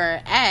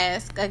ever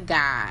ask a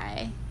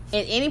guy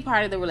in any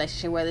part of the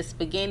relationship, whether it's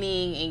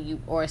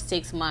beginning or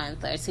 6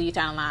 months or 2 years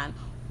down the line,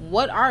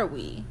 what are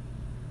we?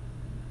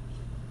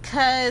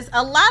 Because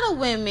a lot of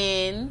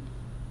women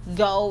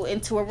go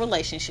into a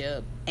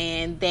relationship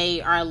and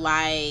they are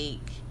like,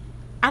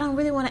 I don't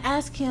really want to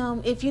ask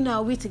him if,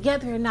 we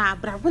together or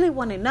not, but I really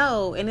want to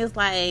know. And it's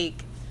like,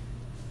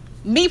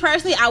 me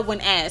personally, I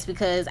wouldn't ask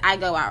because I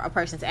go out a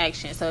person's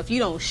action. So if you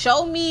don't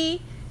show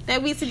me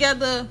that we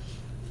together,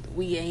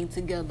 we ain't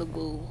together,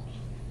 boo.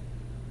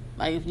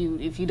 Like,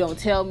 if you don't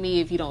tell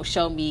me, if you don't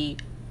show me,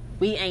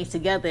 we ain't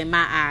together in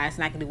my eyes,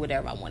 and I can do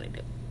whatever I want to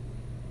do.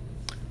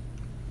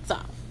 So,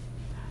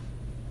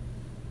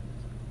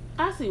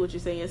 I see what you're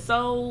saying.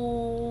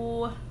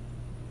 So,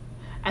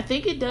 I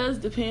think it does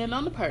depend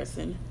on the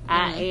person.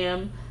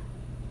 Mm-hmm.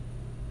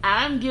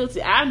 I'm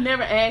guilty. I've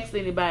never asked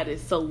anybody,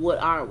 so what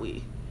are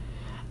we?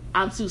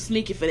 I'm too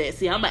sneaky for that.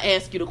 See, I'm going to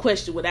ask you the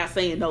question without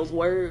saying those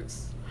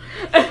words.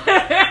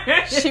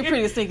 She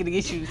pretty sneaky to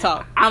get you to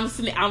talk.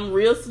 I'm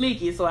real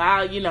sneaky, so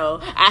I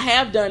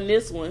have done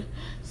this one.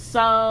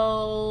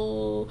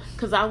 So,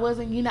 because I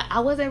wasn't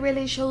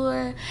really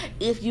sure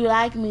if you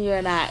like me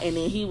or not. And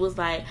then he was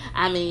like,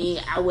 I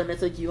wouldn't have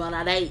took you on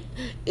a date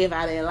if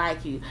I didn't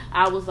like you.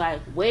 I was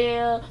like,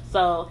 well,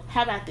 so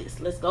how about this?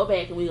 Let's go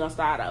back and we're going to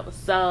start over.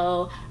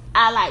 So,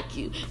 I like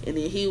you. And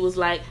then he was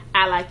like,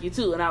 I like you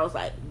too. And I was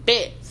like,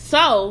 bet.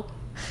 So,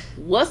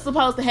 what's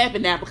supposed to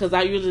happen now? Because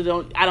I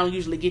don't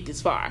usually get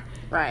this far.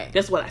 Right.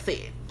 That's what I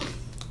said.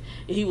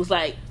 And he was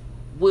like,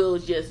 we'll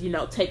just,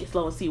 take it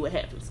slow and see what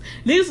happens.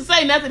 Needless to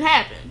say, nothing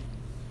happened.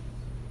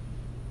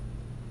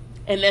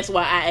 And that's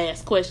why I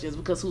ask questions,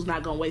 because who's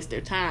not going to waste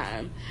their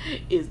time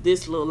is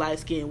this little light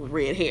skin with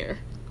red hair.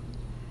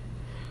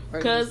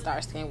 Or this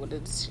dark skin with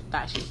the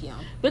dark skin.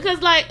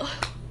 Because, like,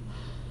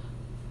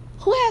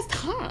 who has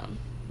time?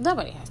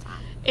 Nobody has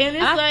time. And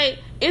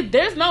it's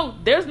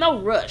there's no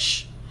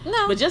rush.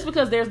 No. But just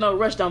because there's no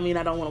rush don't mean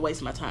I don't want to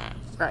waste my time.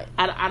 Right.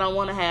 I don't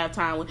want to have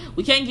time.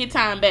 We can't get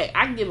time back.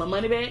 I can get my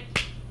money back.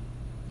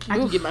 I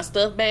can get my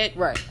stuff back.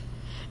 Right.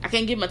 I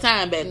can't get my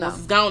time back. No. Once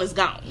it's gone, it's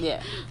gone.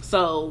 Yeah.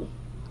 So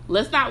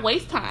let's not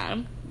waste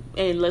time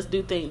and let's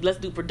do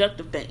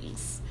productive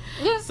things.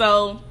 Yeah.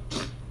 So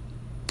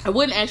I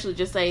wouldn't actually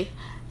just say,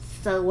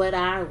 so what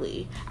are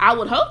we? I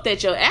would hope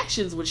that your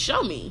actions would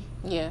show me.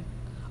 Yeah.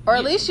 Or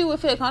at least you would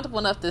feel comfortable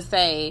enough to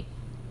say,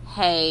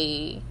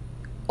 hey,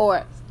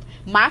 or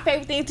my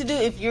favorite thing to do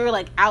if you're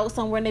like out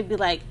somewhere and they'd be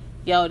like,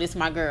 yo, this is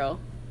my girl.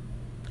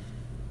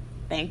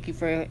 Thank you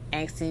for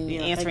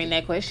answering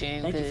that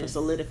question. Thank you for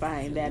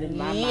solidifying that in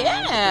my mind.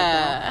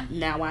 Yeah.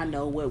 Now I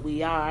know what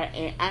we are,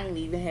 and I didn't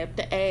even have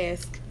to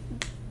ask.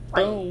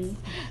 Right. Boom.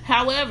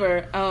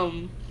 However,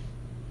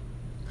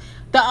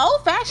 the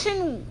old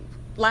fashioned,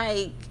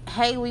 like,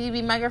 hey, will you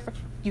be my girlfriend?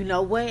 You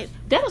know what?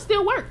 That'll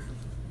still work.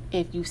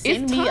 If you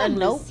send me a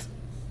note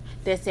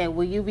that said,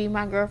 will you be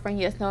my girlfriend?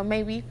 Yes, no, or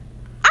maybe.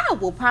 I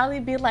will probably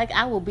be like,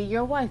 I will be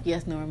your wife.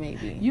 Yes, no, or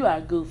maybe. You are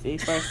goofy,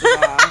 first of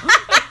all.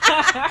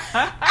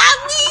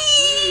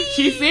 I mean,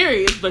 she's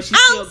serious, but she's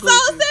still goofy.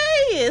 I'm so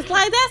serious.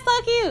 Like, that's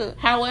so cute.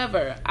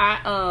 However,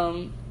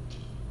 I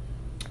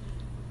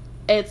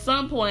at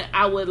some point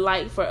I would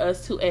like for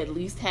us to at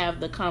least have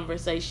the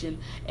conversation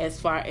as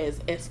far as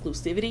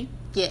exclusivity.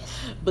 Yes.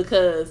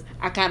 Because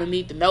I kind of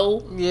need to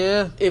know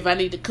if I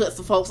need to cut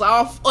some folks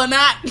off or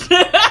not.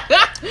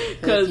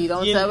 Because you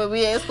don't tell me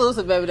we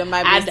exclusive, baby. There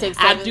might be 6,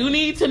 7. I do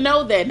need to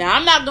know that. Now,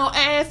 I'm not going to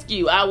ask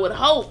you. I would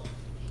hope.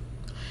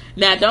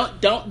 Now,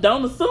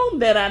 don't assume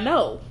that I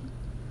know.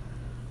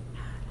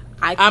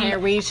 I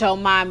can't read your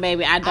mind,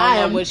 baby. I don't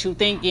know what you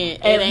thinking.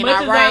 It ain't much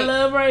all as right. I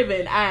love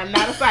Raven, I am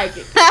not a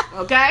psychic.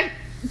 Okay?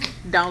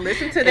 Don't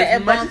listen to the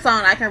F-bomb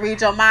song. I can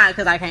read your mind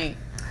because I can't.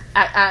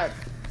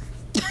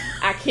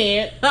 I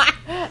can't.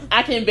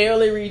 I can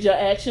barely read your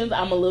actions.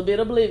 I'm a little bit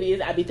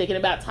oblivious. I be thinking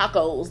about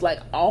tacos like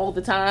all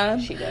the time.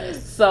 She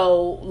does.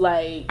 So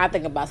like I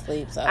think about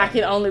sleep. So I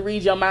can only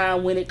read your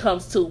mind when it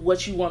comes to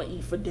what you want to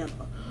eat for dinner.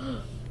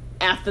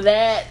 After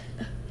that,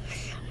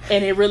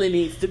 and it really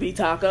needs to be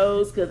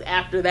tacos, because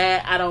after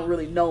that I don't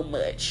really know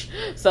much.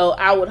 So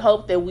I would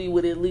hope that we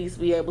would at least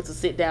be able to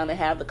sit down and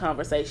have the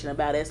conversation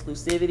about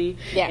exclusivity.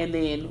 Yeah. And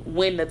then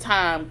when the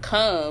time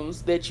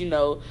comes that, you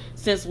know,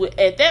 since we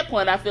at that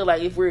point, I feel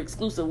like if we're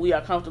exclusive, we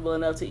are comfortable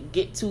enough to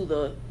get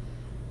to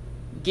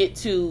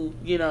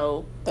you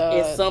know,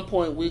 at some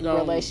point we're gonna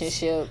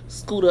relationship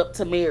scoot up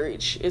to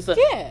marriage.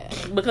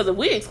 Because if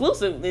we're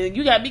exclusive, then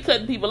you gotta be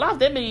cutting people off.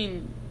 That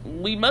means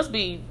we must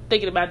be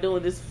thinking about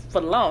doing this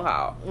for the long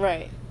haul.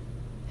 Right.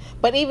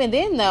 But even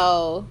then,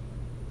 though,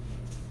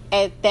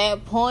 at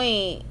that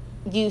point,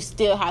 you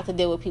still have to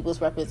deal with people's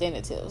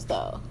representatives,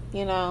 though.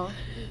 You know?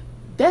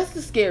 That's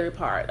the scary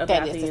part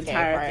about the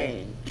entire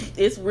thing.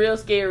 It's real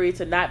scary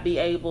to not be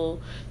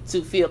able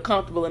to feel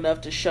comfortable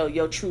enough to show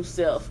your true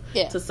self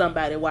to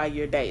somebody while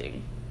you're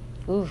dating.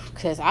 Oof,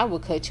 because I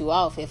would cut you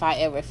off if I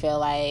ever feel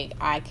like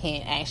I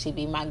can't actually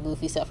be my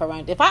goofy self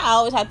around you. If I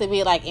always have to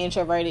be like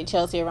introverted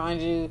Chelsea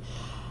around you,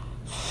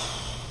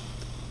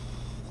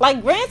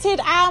 like granted,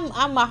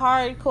 I'm a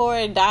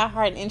hardcore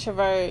diehard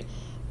introvert,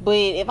 but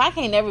if I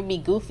can't never be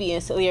goofy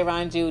and silly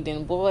around you,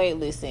 then boy,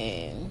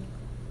 listen,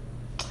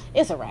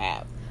 it's a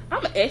wrap.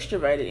 I'm an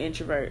extroverted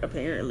introvert,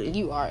 apparently.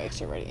 You are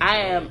extroverted introvert.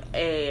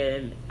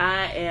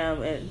 I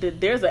am, and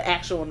there's an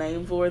actual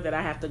name for it that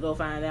I have to go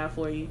find out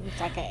for you. It's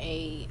like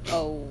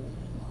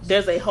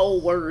there's a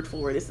whole word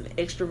for it. It's an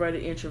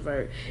extroverted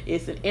introvert.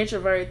 It's an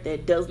introvert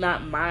that does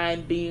not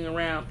mind being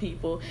around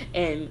people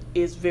and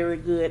is very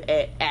good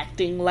at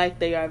acting like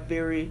they are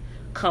very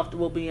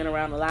comfortable being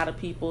around a lot of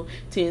people.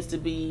 Tends to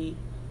be,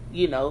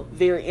 you know,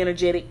 very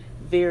energetic,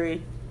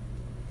 very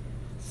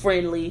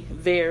friendly,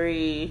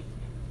 very...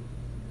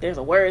 There's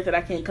a word that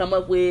I can't come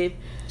up with.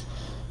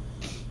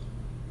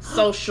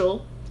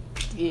 Social.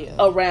 Yeah.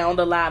 Around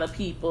a lot of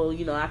people.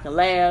 You know, I can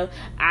laugh.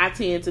 I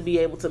tend to be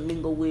able to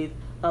mingle with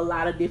a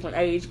lot of different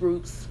age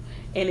groups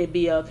and it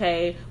be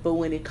okay. But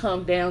when it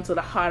comes down to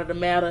the heart of the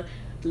matter,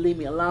 leave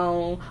me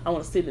alone. I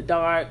want to sit in the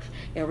dark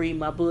and read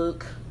my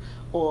book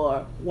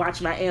or watch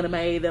my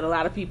anime that a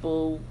lot of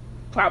people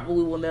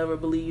probably will never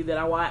believe that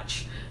I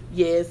watch.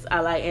 Yes,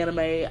 I like anime.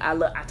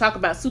 I talk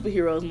about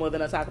superheroes more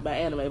than I talk about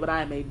anime, but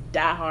I am a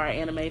diehard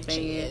anime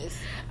fan. Yes.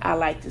 I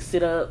like to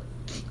sit up.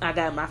 I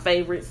got my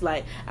favorites.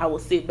 Like, I will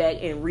sit back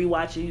and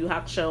rewatch Yu Yu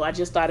Hakusho. I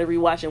just started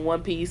rewatching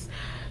One Piece.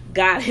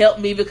 God help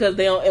me because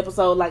they're on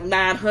episode like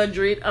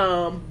 900.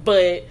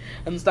 But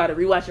I started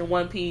rewatching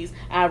One Piece.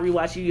 I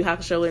rewatch Yu Yu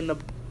Hakusho in the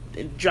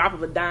drop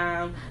of a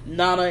dime.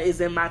 Nana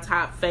is in my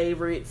top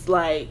favorites.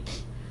 Like,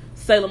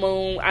 Sailor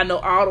Moon, I know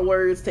all the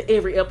words to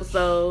every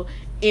episode.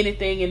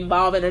 Anything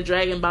involving a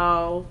Dragon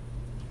Ball,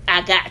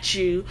 I got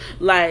you.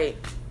 Like,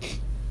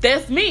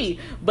 that's me.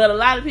 But a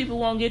lot of people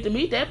won't get to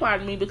meet that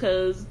part of me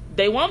because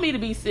they want me to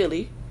be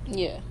silly.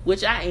 Yeah.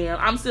 Which I am.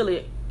 I'm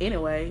silly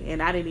anyway.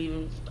 And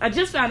I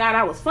just found out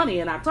I was funny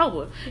in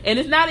October. And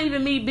it's not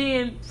even me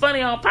being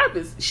funny on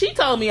purpose. She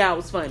told me I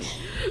was funny.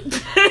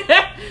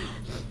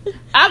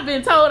 I've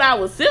been told I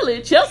was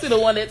silly. Chelsea the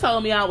one that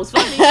told me I was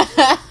funny.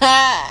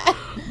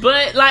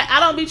 But, like,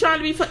 I don't be trying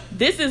to be funny.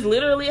 This is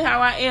literally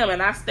how I am,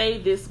 and I stay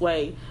this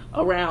way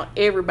around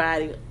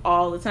everybody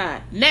all the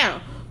time.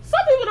 Now, some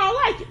people don't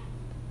like it.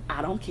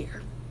 I don't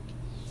care.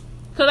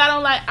 Because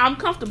I'm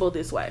comfortable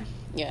this way.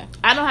 Yeah.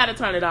 I know how to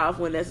turn it off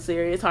when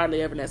necessary. It's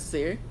hardly ever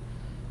necessary,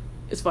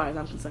 as far as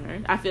I'm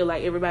concerned. I feel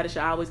like everybody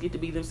should always get to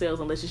be themselves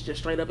unless it's just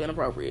straight up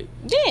inappropriate.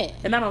 Yeah.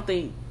 And I don't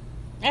think...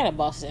 That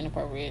boss is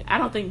inappropriate. I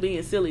don't think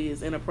being silly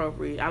is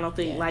inappropriate. I don't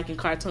think liking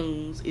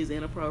cartoons is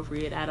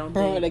inappropriate. I don't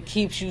think... that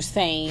keeps you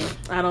sane.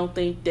 I don't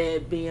think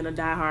that being a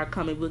diehard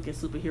comic book and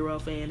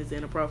superhero fan is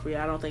inappropriate.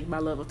 I don't think my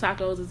love of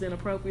tacos is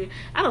inappropriate.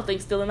 I don't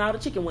think stealing all the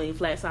chicken wing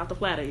flats off the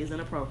platter is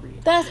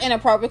inappropriate. That's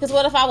inappropriate, because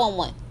what if I want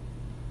one?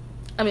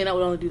 I mean, I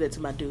would only do that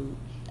to my dude.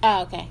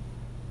 Oh, okay.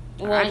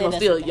 Well, I ain't gonna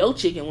steal your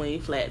chicken wing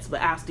flats, but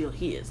I'll steal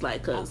his.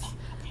 Like, because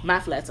my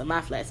flats are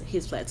my flats and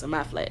his flats are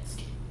my flats.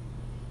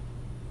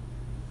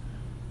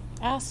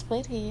 I'll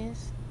split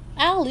his.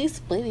 I'll at least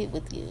split it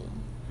with you.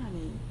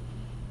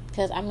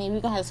 Because, we're going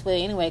to have to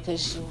split it anyway,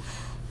 because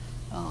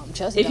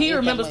Chelsea... If he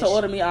remembers to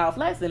order me all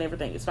flats, then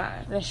everything is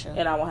fine. That's true.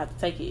 And I won't have to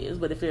take his.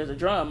 But if there's a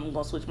drum, I'm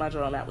going to switch my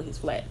drum out with his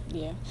flat.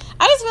 Yeah.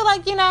 I just feel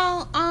like,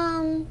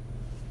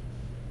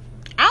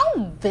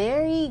 I'm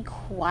very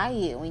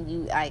quiet when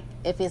you, like,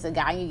 if it's a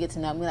guy and you get to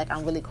know me, like,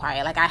 I'm really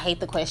quiet. Like, I hate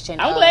the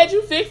question. I'm glad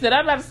you fixed it.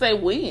 I'm about to say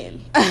when.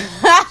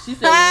 She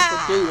said when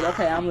it's a dude.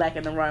 Okay, I'm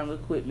lacking the wrong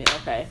equipment.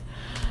 Okay.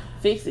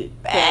 Fix it.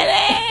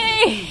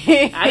 I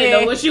didn't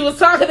know what she was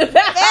talking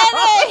about.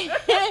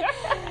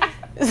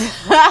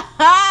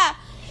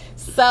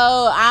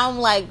 So I'm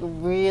like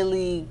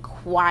really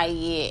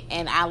quiet,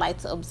 and I like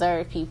to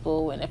observe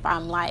people. And if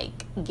I'm like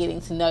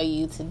getting to know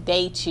you, to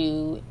date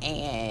you,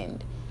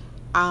 and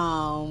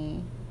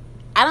I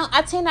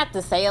tend not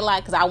to say a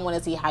lot because I want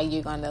to see how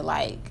you're gonna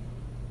like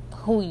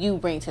who you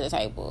bring to the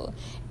table.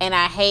 And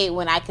I hate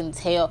when I can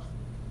tell.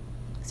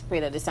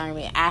 Spirit of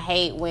discernment. I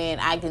hate when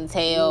I can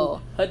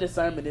tell. Her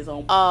discernment is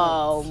on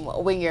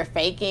point. When you're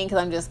faking, because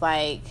I'm just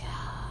like,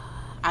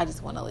 I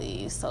just want to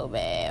leave so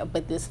bad,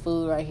 but this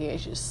food right here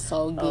is just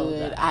so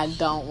good. I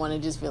don't want to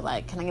just be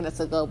like, can I get a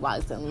to-go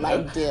box and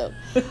light dip?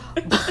 But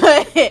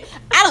I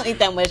don't eat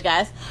that much,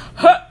 guys.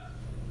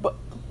 But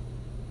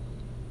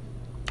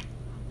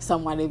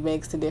somebody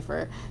begs to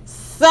differ.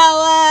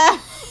 So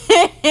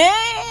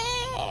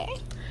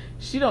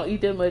she don't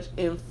eat that much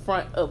in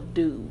front of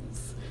dudes.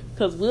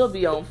 Because we'll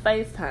be on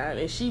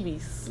FaceTime and she be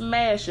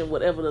smashing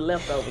whatever the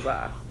leftovers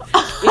are.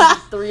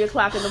 It's 3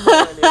 o'clock in the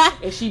morning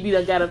and she be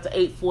done got up to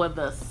 8 for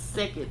the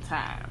second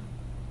time.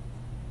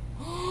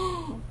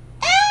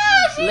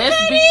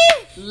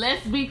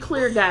 Let's be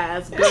clear,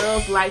 guys.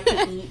 Girls like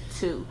to eat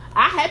too.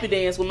 I happy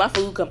dance when my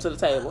food comes to the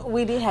table.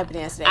 We did happy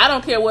dance today. I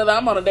don't care whether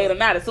I'm on a date or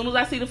not. As soon as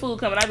I see the food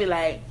coming, I be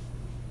like,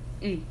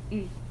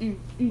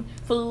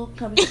 food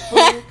coming,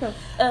 food coming.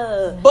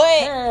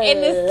 But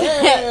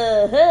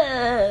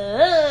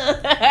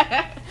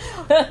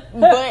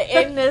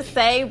in the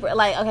same,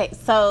 like, okay,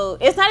 so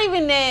it's not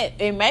even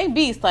that. It may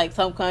be like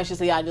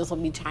subconsciously I just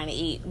want to be trying to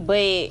eat,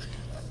 but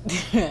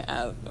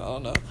I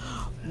don't know.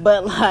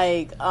 But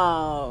like,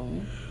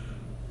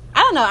 I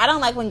don't know. I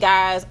don't like when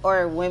guys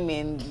or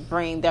women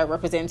bring their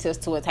representatives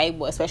to a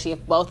table, especially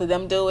if both of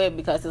them do it,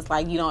 because it's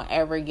like you don't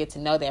ever get to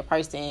know that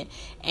person,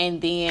 and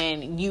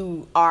then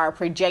you are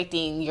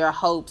projecting your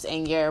hopes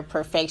and your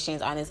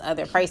perfections on this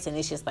other person.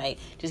 It's just like,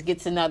 just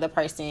get to know the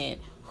person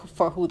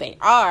for who they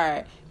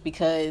are,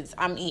 because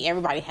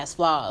everybody has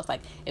flaws.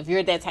 Like, if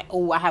you're that type,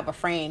 I have a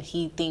friend,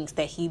 he thinks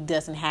that he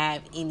doesn't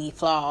have any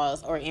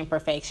flaws or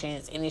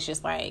imperfections, and it's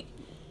just like,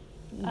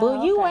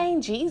 but you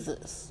ain't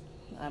Jesus.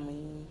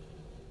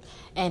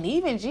 And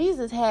even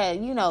Jesus had,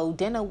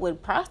 dinner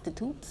with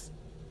prostitutes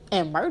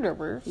and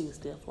murderers. He was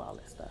still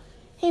flawless, though.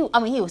 He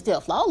was still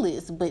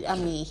flawless, but,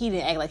 he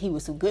didn't act like he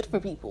was too good for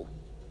people.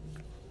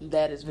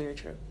 That is very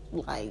true.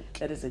 Like,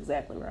 that is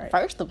exactly right.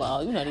 First of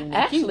all, even I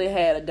actually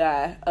had a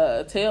guy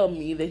tell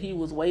me that he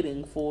was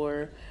waiting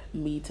for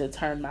me to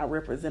turn my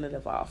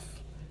representative off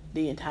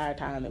the entire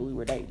time that we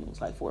were dating. It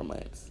was like 4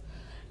 months.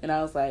 And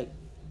I was like,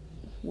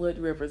 what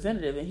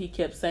representative? And he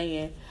kept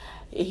saying,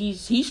 he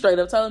straight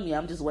up told me,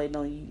 I'm just waiting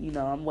on you,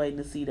 I'm waiting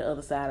to see the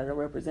other side of the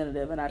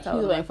representative. And I told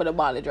him, he was waiting for the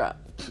ball to drop.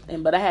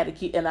 But I had to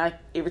keep,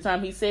 every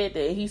time he said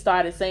that, he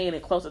started saying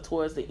it closer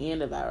towards the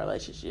end of our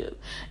relationship.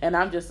 And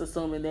I'm just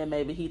assuming that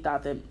maybe he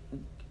thought that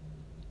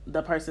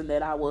the person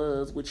that I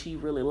was, which he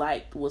really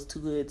liked, was too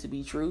good to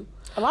be true.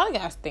 A lot of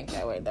guys think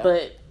that way, though.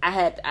 But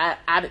I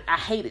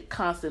hated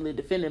constantly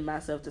defending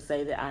myself to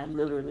say that I'm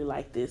literally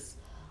like this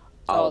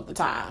all the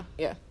time.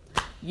 Yeah.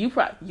 You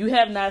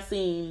have not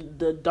seen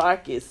the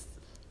darkest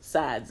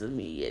sides of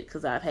me yet,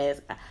 because I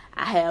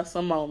have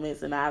some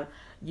moments, and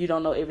you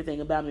don't know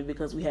everything about me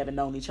because we haven't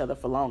known each other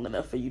for long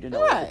enough for you to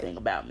know everything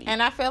about me.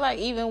 And I feel like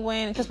even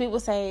because people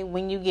say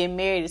when you get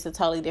married it's a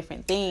totally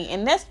different thing,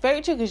 and that's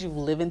very true because you're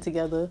living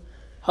together.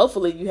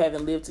 Hopefully you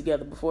haven't lived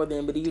together before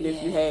then, but even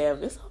if you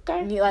have, it's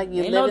okay. You're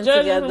living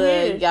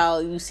together,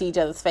 y'all, you see each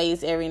other's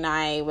face every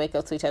night, wake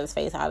up to each other's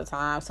face all the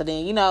time. So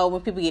then, when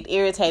people get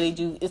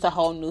irritated, it's a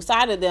whole new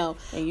side of them.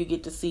 And you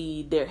get to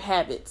see their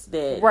habits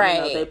that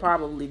they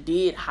probably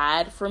did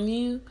hide from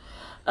you.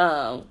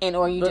 Or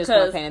you just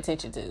weren't paying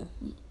attention to.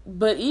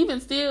 But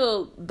even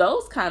still,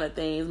 those kind of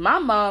things, my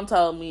mom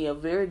told me a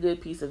very good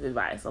piece of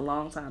advice a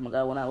long time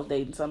ago when I was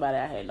dating somebody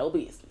I had no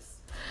business.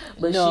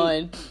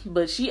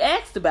 But she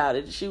asked about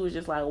it. She was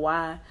just like,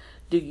 why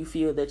do you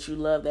feel that you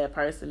love that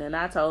person? And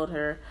I told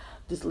her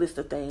this list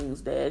of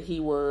things that he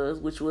was,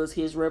 which was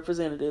his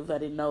representative. I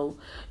didn't know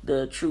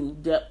the true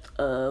depth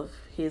of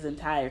his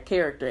entire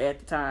character at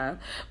the time.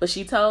 But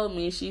she told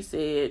me, she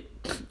said,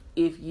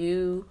 if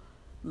the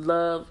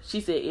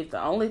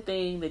only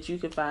thing that you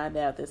can find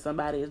out that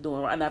somebody is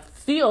doing right, and I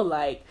feel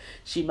like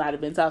she might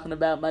have been talking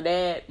about my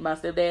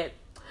stepdad,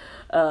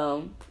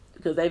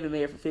 because they've been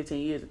married for 15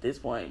 years at this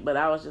point. But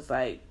I was just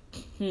like,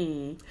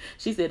 She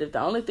said,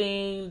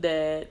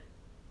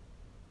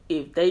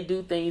 if they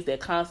do things that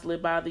constantly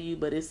bother you,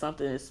 but it's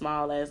something as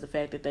small as the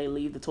fact that they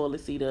leave the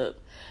toilet seat up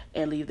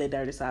and leave their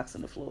dirty socks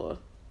on the floor,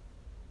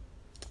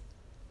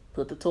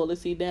 put the toilet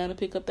seat down and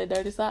pick up their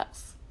dirty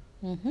socks.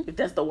 Mm-hmm. If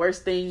that's the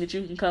worst thing that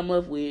you can come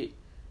up with,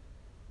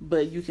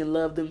 but you can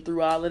love them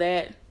through all of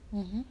that,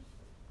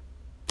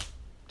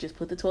 just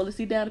put the toilet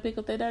seat down and pick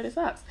up their dirty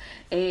socks.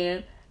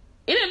 And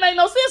it didn't make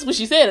no sense when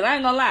she said it. I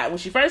ain't gonna lie. When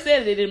she first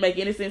said it, it didn't make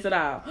any sense at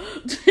all.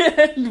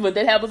 But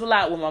that happens a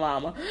lot with my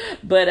mama.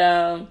 But,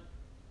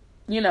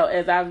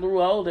 as I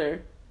grew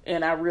older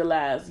and I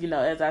realized,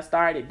 as I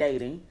started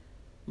dating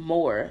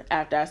more,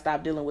 after I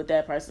stopped dealing with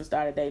that person,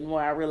 started dating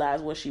more, I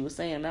realized what she was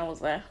saying. And I was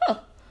like,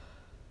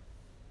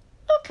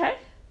 okay,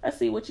 I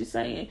see what you're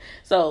saying.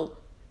 So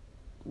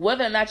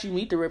whether or not you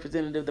meet the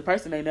representative, the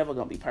person ain't never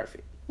gonna be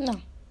perfect. No,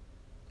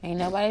 ain't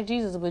nobody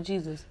Jesus but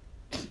Jesus.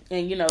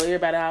 And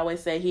everybody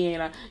always say he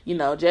ain't.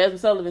 Jasmine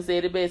Sullivan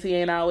said it best. He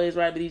ain't always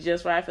right, but he's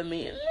just right for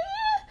me.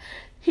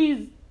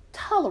 He's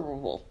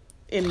tolerable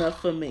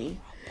enough for me.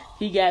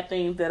 He got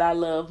things that I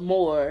love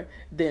more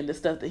than the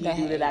stuff that he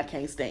do that I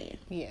can't stand.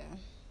 Yeah.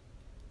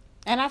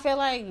 And I feel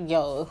like,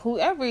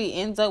 whoever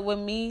ends up with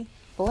me,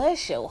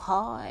 bless your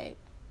heart.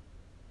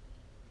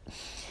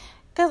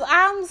 Cause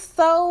I'm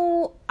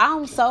so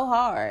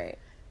hard.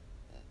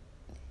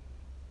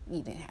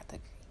 You didn't have to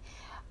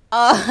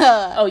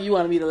agree. You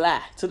wanted me to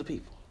lie to the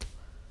people.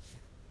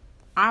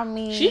 I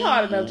mean, she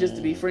hard enough just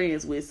to be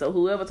friends with. So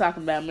whoever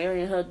talking about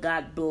marrying her,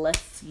 God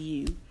bless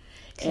you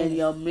and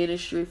your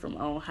ministry from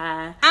on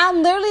high.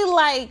 I'm literally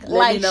like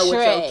Let me know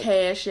Shrek. What your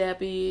Cash App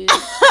is,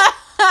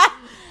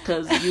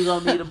 cause you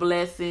gonna need a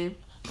blessing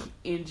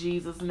in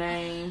Jesus'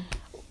 name.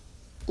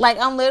 Like,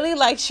 I'm literally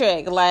like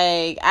Shrek.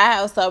 Like, I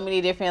have so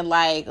many different,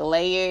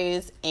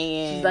 layers,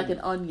 and... She's like an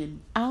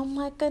onion. I'm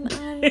like an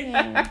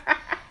onion.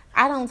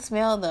 I don't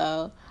smell,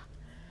 though.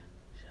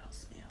 She don't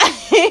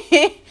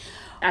smell.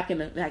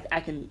 I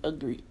can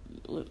agree.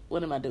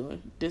 What am I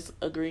doing?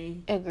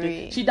 Disagree?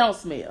 Agree. She don't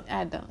smell.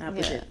 I don't.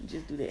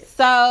 Just do that.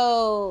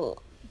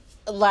 So,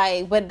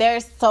 but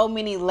there's so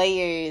many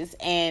layers,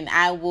 and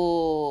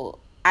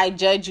I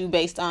judge you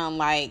based on,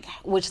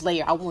 which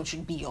layer I want you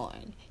to be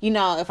on.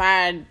 If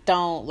I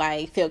don't,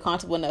 feel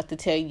comfortable enough to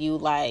tell you,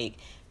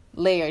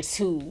 layer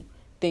 2,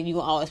 then you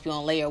can always be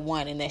on layer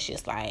 1, and that's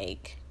just,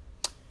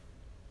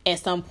 at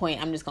some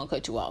point, I'm just going to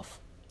cut you off.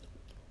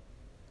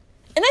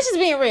 And that's just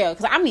being real,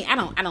 because, I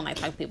don't like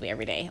talking to people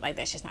every day.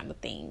 That's just not the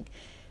thing.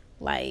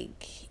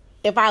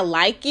 If I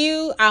like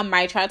you, I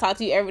might try to talk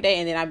to you every day,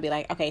 and then I'd be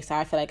like, okay, so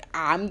I feel like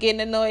I'm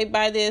getting annoyed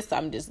by this, so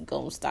I'm just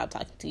going to stop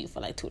talking to you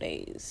for, 2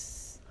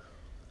 days.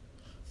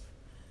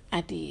 I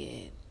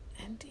did,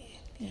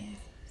 yeah.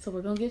 So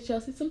we're going to get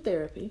Chelsea some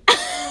therapy.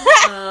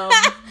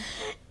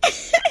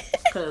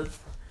 Because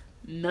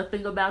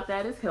nothing about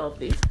that is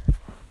healthy.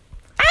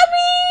 I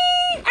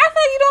feel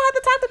like you don't have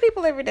to talk to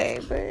people every day,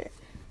 but...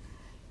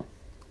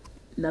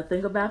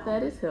 Nothing about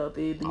that is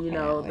healthy.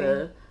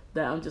 Okay,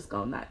 that I'm just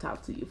going to not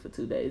talk to you for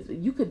 2 days.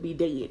 You could be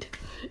dead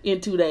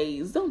in 2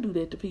 days. Don't do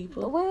that to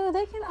people. Well,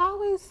 they can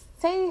always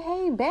say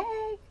hey back.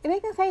 They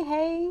can say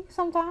hey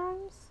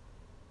sometimes.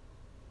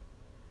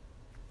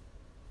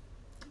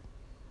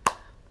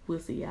 We'll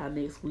see y'all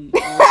next week.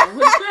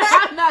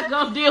 I'm not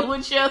gonna deal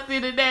with Chelsea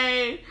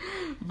today,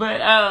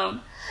 but I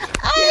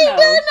ain't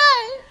doing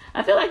nothing.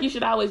 I feel like you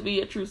should always be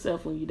your true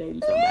self when you're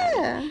dating somebody.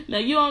 Yeah.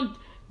 Now,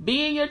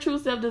 being your true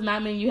self does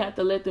not mean you have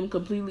to let them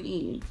completely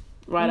in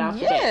right off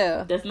the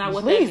bat. That's not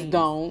what that means. Please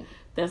don't.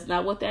 That's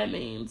not what that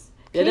means.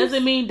 That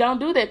doesn't mean don't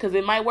do that, because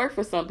it might work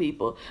for some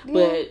people,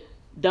 but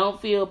don't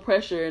feel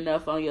pressure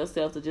enough on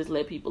yourself to just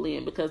let people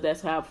in, because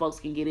that's how folks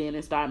can get in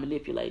and start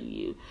manipulating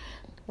you.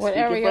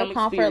 Whatever your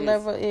comfort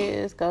level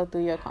is, go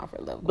through your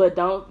comfort level. But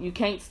you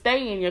can't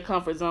stay in your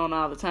comfort zone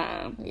all the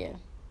time. Yeah.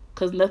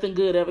 Because nothing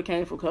good ever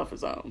came from comfort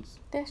zones.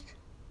 That's true.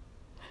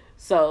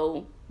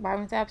 So,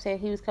 Byron Sapp said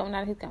he was coming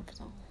out of his comfort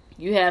zone.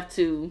 You have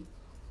to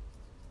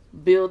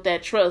build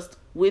that trust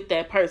with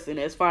that person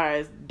as far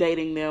as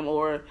dating them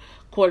or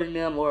courting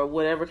them or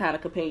whatever kind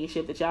of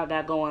companionship that y'all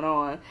got going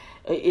on.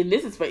 And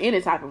this is for any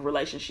type of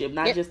relationship,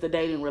 not just a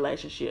dating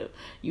relationship.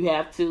 You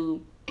have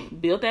to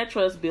build that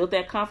trust, build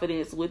that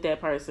confidence with that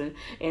person,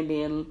 and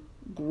then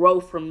grow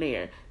from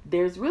there.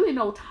 There's really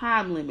no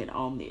time limit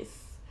on this.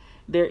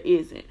 there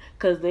isn't.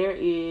 Because there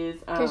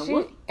is...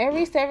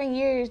 every 7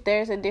 years,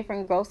 there's a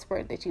different growth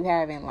spurt that you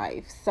have in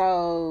life.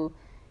 So,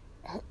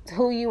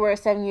 who you were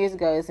 7 years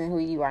ago isn't who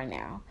you are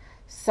now.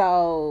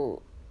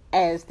 So,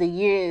 as the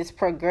years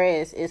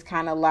progress, it's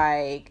kind of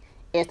like,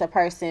 if the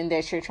person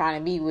that you're trying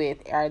to be with,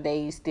 are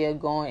they still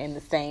going in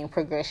the same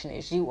progression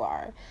as you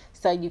are?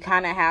 So, you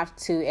kind of have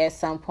to, at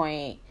some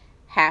point,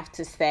 have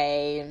to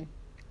say,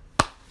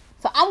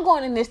 so I'm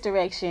going in this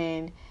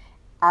direction.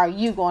 Are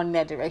you going in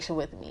that direction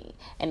with me?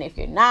 And if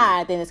you're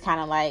not, then it's kind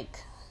of like,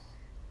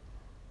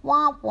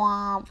 womp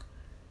womp,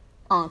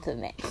 on to the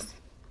next.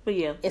 But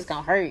yeah, it's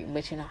gonna hurt,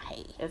 but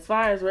hey. As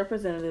far as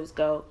representatives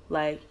go,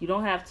 like, you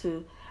don't have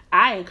to.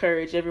 I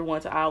encourage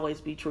everyone to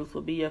always be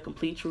truthful. Be your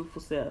complete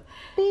truthful self.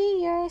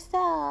 Be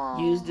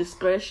yourself. Use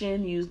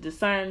discretion, use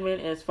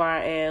discernment as far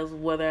as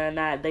whether or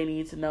not they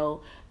need to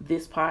know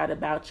this part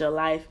about your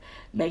life.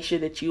 Make sure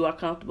that you are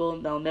comfortable.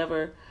 Don't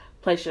never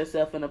place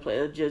yourself in a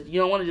place.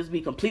 You don't want to just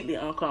be completely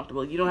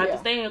uncomfortable. You don't have to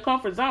stay in your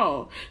comfort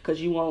zone, because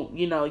you won't.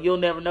 You'll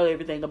never know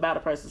everything about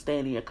a person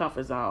staying in your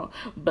comfort zone.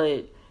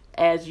 But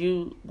as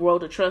you grow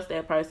to trust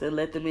that person,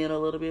 let them in a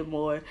little bit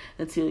more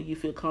until you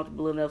feel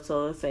comfortable enough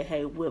to say,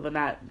 hey, whether or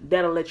not,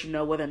 that'll let you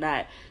know whether or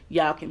not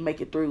y'all can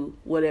make it through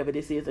whatever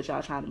this is that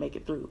y'all trying to make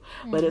it through.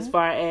 Mm-hmm. But as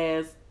far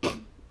as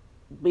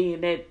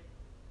being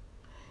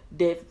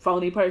that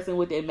phony person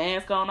with that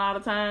mask on all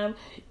the time,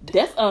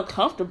 that's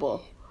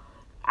uncomfortable.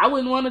 I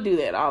wouldn't want to do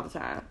that all the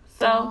time.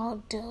 So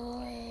don't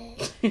do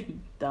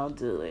it. Don't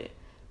do it.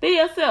 Be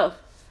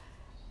yourself.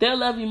 They'll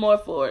love you more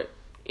for it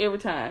every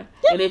time.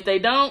 Yep. And if they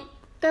don't,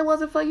 that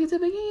wasn't for you to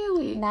begin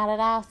with. Not at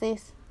all,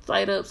 sis.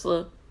 Straight up,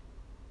 so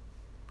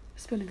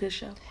it's been a good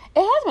show.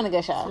 It has been a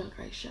good show. It's been a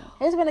great show.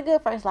 It's been a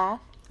good first live.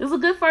 It was a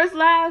good first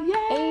live. Yay!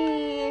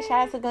 Hey,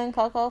 shout out to Glen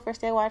Coco for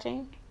still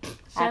watching.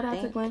 Shout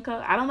out to Glen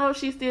Coco. I don't know if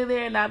she's still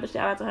there or not, but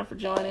shout out to her for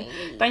joining.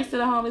 Thanks to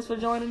the homies for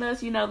joining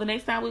us. The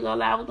next time we go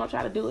live, we're going to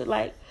try to do it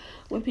like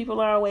when people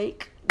are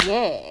awake.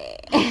 Yeah.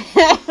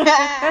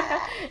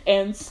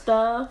 And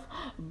stuff.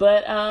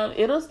 But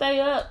it'll stay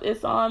up.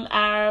 It's on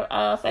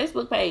our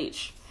Facebook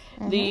page.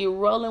 Mm-hmm. The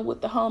Rolling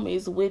with the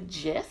Homies with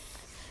Jess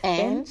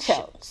and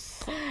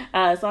Chels.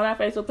 It's on our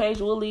Facebook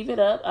page. We'll leave it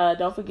up.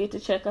 Don't forget to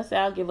check us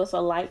out. Give us a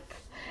like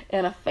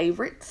and a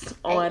favorite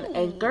on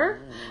Anchor.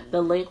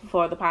 The link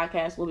for the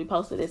podcast will be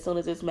posted as soon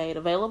as it's made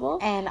available.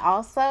 And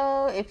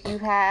also, if you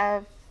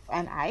have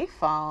an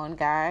iPhone,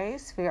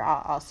 guys, we're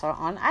also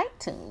on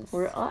iTunes.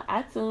 We're on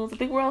iTunes. I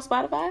think we're on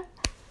Spotify.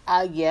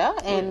 Yeah,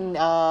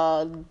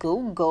 and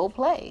Google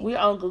Play. We're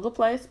on Google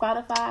Play,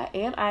 Spotify,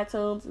 and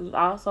iTunes. And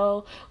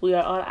also, we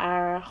are on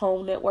our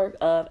home network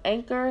of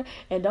Anchor.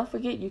 And don't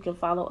forget, you can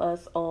follow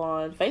us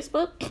on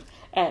Facebook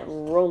at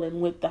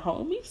Rolling with the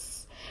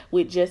Homies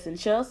with Jess and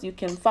Chels. You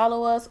can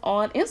follow us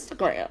on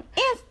Instagram.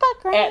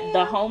 At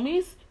the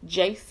Homies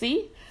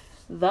JC,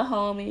 the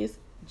Homies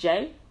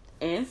J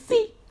and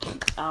C.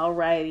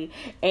 Alrighty,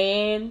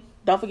 and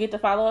don't forget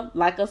to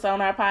like us on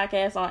our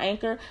podcast on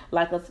Anchor,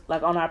 like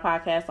on our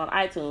podcast on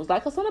iTunes,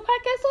 like us on the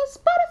podcast on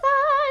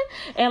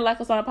Spotify, and like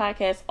us on our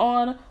podcast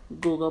on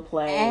Google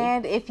Play.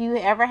 And if you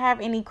ever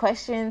have any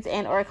questions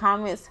and or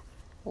comments,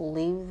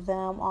 leave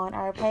them on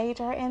our page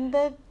or in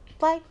the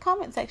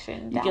comment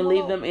section. You can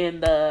leave them in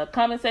the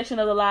comment section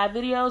of the live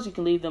videos. You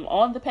can leave them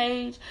on the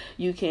page.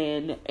 You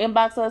can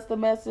inbox us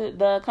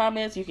the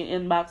comments. You can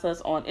inbox us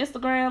on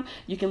Instagram.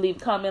 You can leave a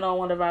comment on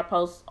one of our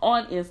posts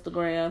on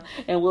Instagram,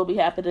 and we'll be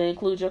happy to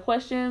include your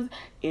questions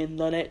in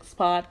the next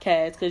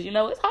podcast, because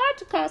it's hard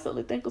to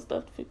constantly think of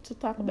stuff to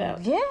talk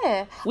about.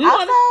 Yeah.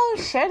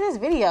 Also, share this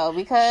video,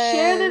 because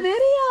share the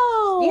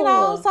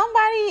video.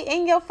 Somebody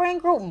in your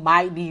friend group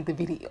might need the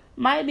video.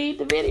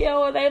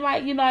 Or they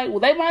might, they might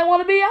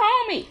want to be a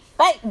homie.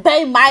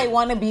 They might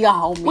want to be a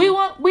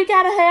homie. We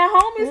gotta have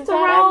homies to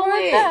roll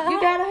with. You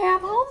gotta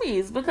have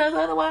homies, because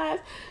otherwise,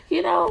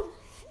 because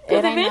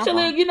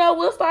eventually,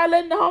 we'll start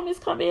letting the homies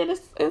come in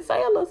and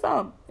say a little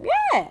something.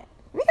 Yeah.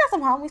 We got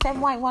some homies that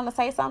might want to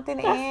say something,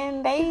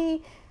 and they,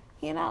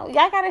 y'all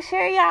gotta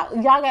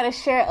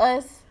share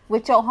us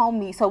with your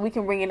homies so we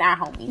can bring in our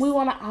homies. We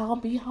want to all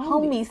be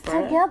homies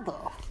together.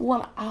 We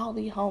want to all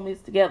be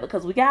homies together,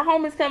 because we got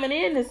homies coming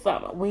in this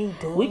summer. We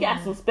do. We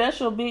got some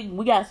special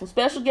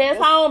guest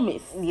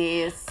homies.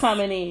 Yes.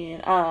 Coming in.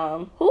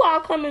 Who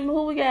all coming?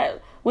 Who we got?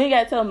 We ain't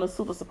got to tell them the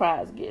super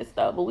surprise guest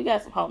though, but we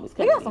got some homies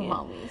coming in. We got some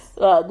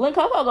homies. Glen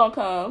Coco gonna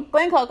come.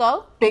 Glen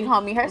Coco, big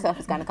homie herself,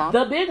 is gonna come.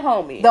 The big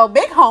homie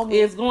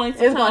is going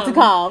to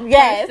come.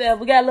 Yes.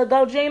 We got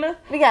little Gina.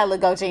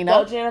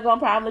 Go Gina gonna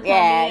probably come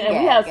in. And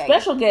we have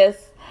special guest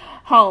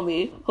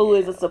homie who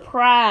is a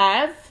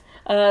surprise.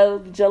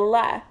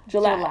 July.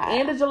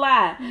 End of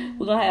July.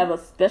 We're gonna have a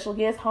special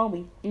guest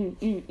homie.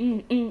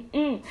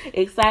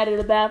 Excited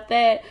about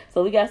that.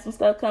 So we got some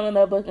stuff coming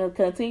up, but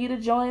continue to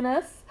join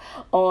us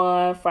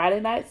on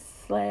Friday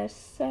nights /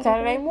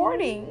 Saturday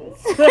mornings.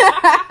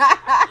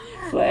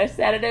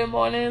 Saturday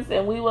mornings,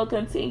 and we will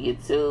continue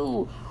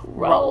to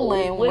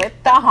rolling with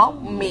the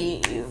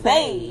homies.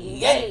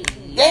 Hey.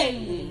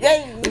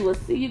 We will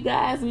see you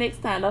guys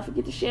next time. Don't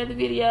forget to share the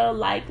video,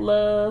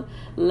 love,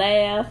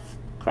 laugh,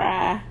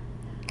 Cry.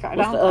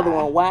 What's the other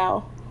one?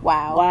 Wow.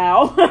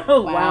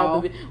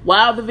 Wow.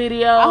 Wow, the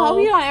video. I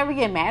hope you don't ever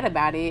get mad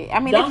about it. I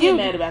mean, don't get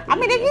mad about it. I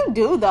mean, if you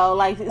do, though,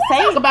 like, say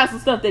talk about some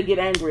stuff that get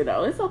angry,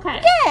 though. It's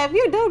okay. Yeah, if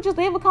you do, just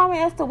leave a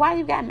comment as to why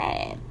you got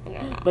mad.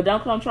 But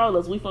don't come troll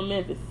us. We from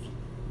Memphis.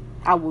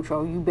 I will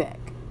troll you back.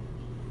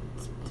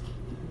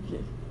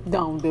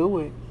 Don't do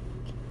it.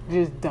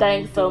 Just don't.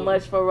 Thanks so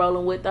much for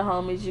rolling with the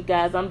homies, you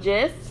guys. I'm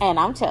Jess. And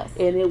I'm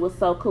Chelsea. And it was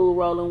so cool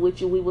rolling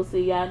with you. We will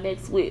see y'all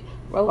next week.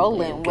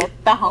 Rolling with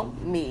the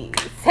homies.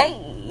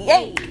 Hey,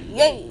 yay,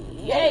 yay,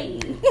 yay.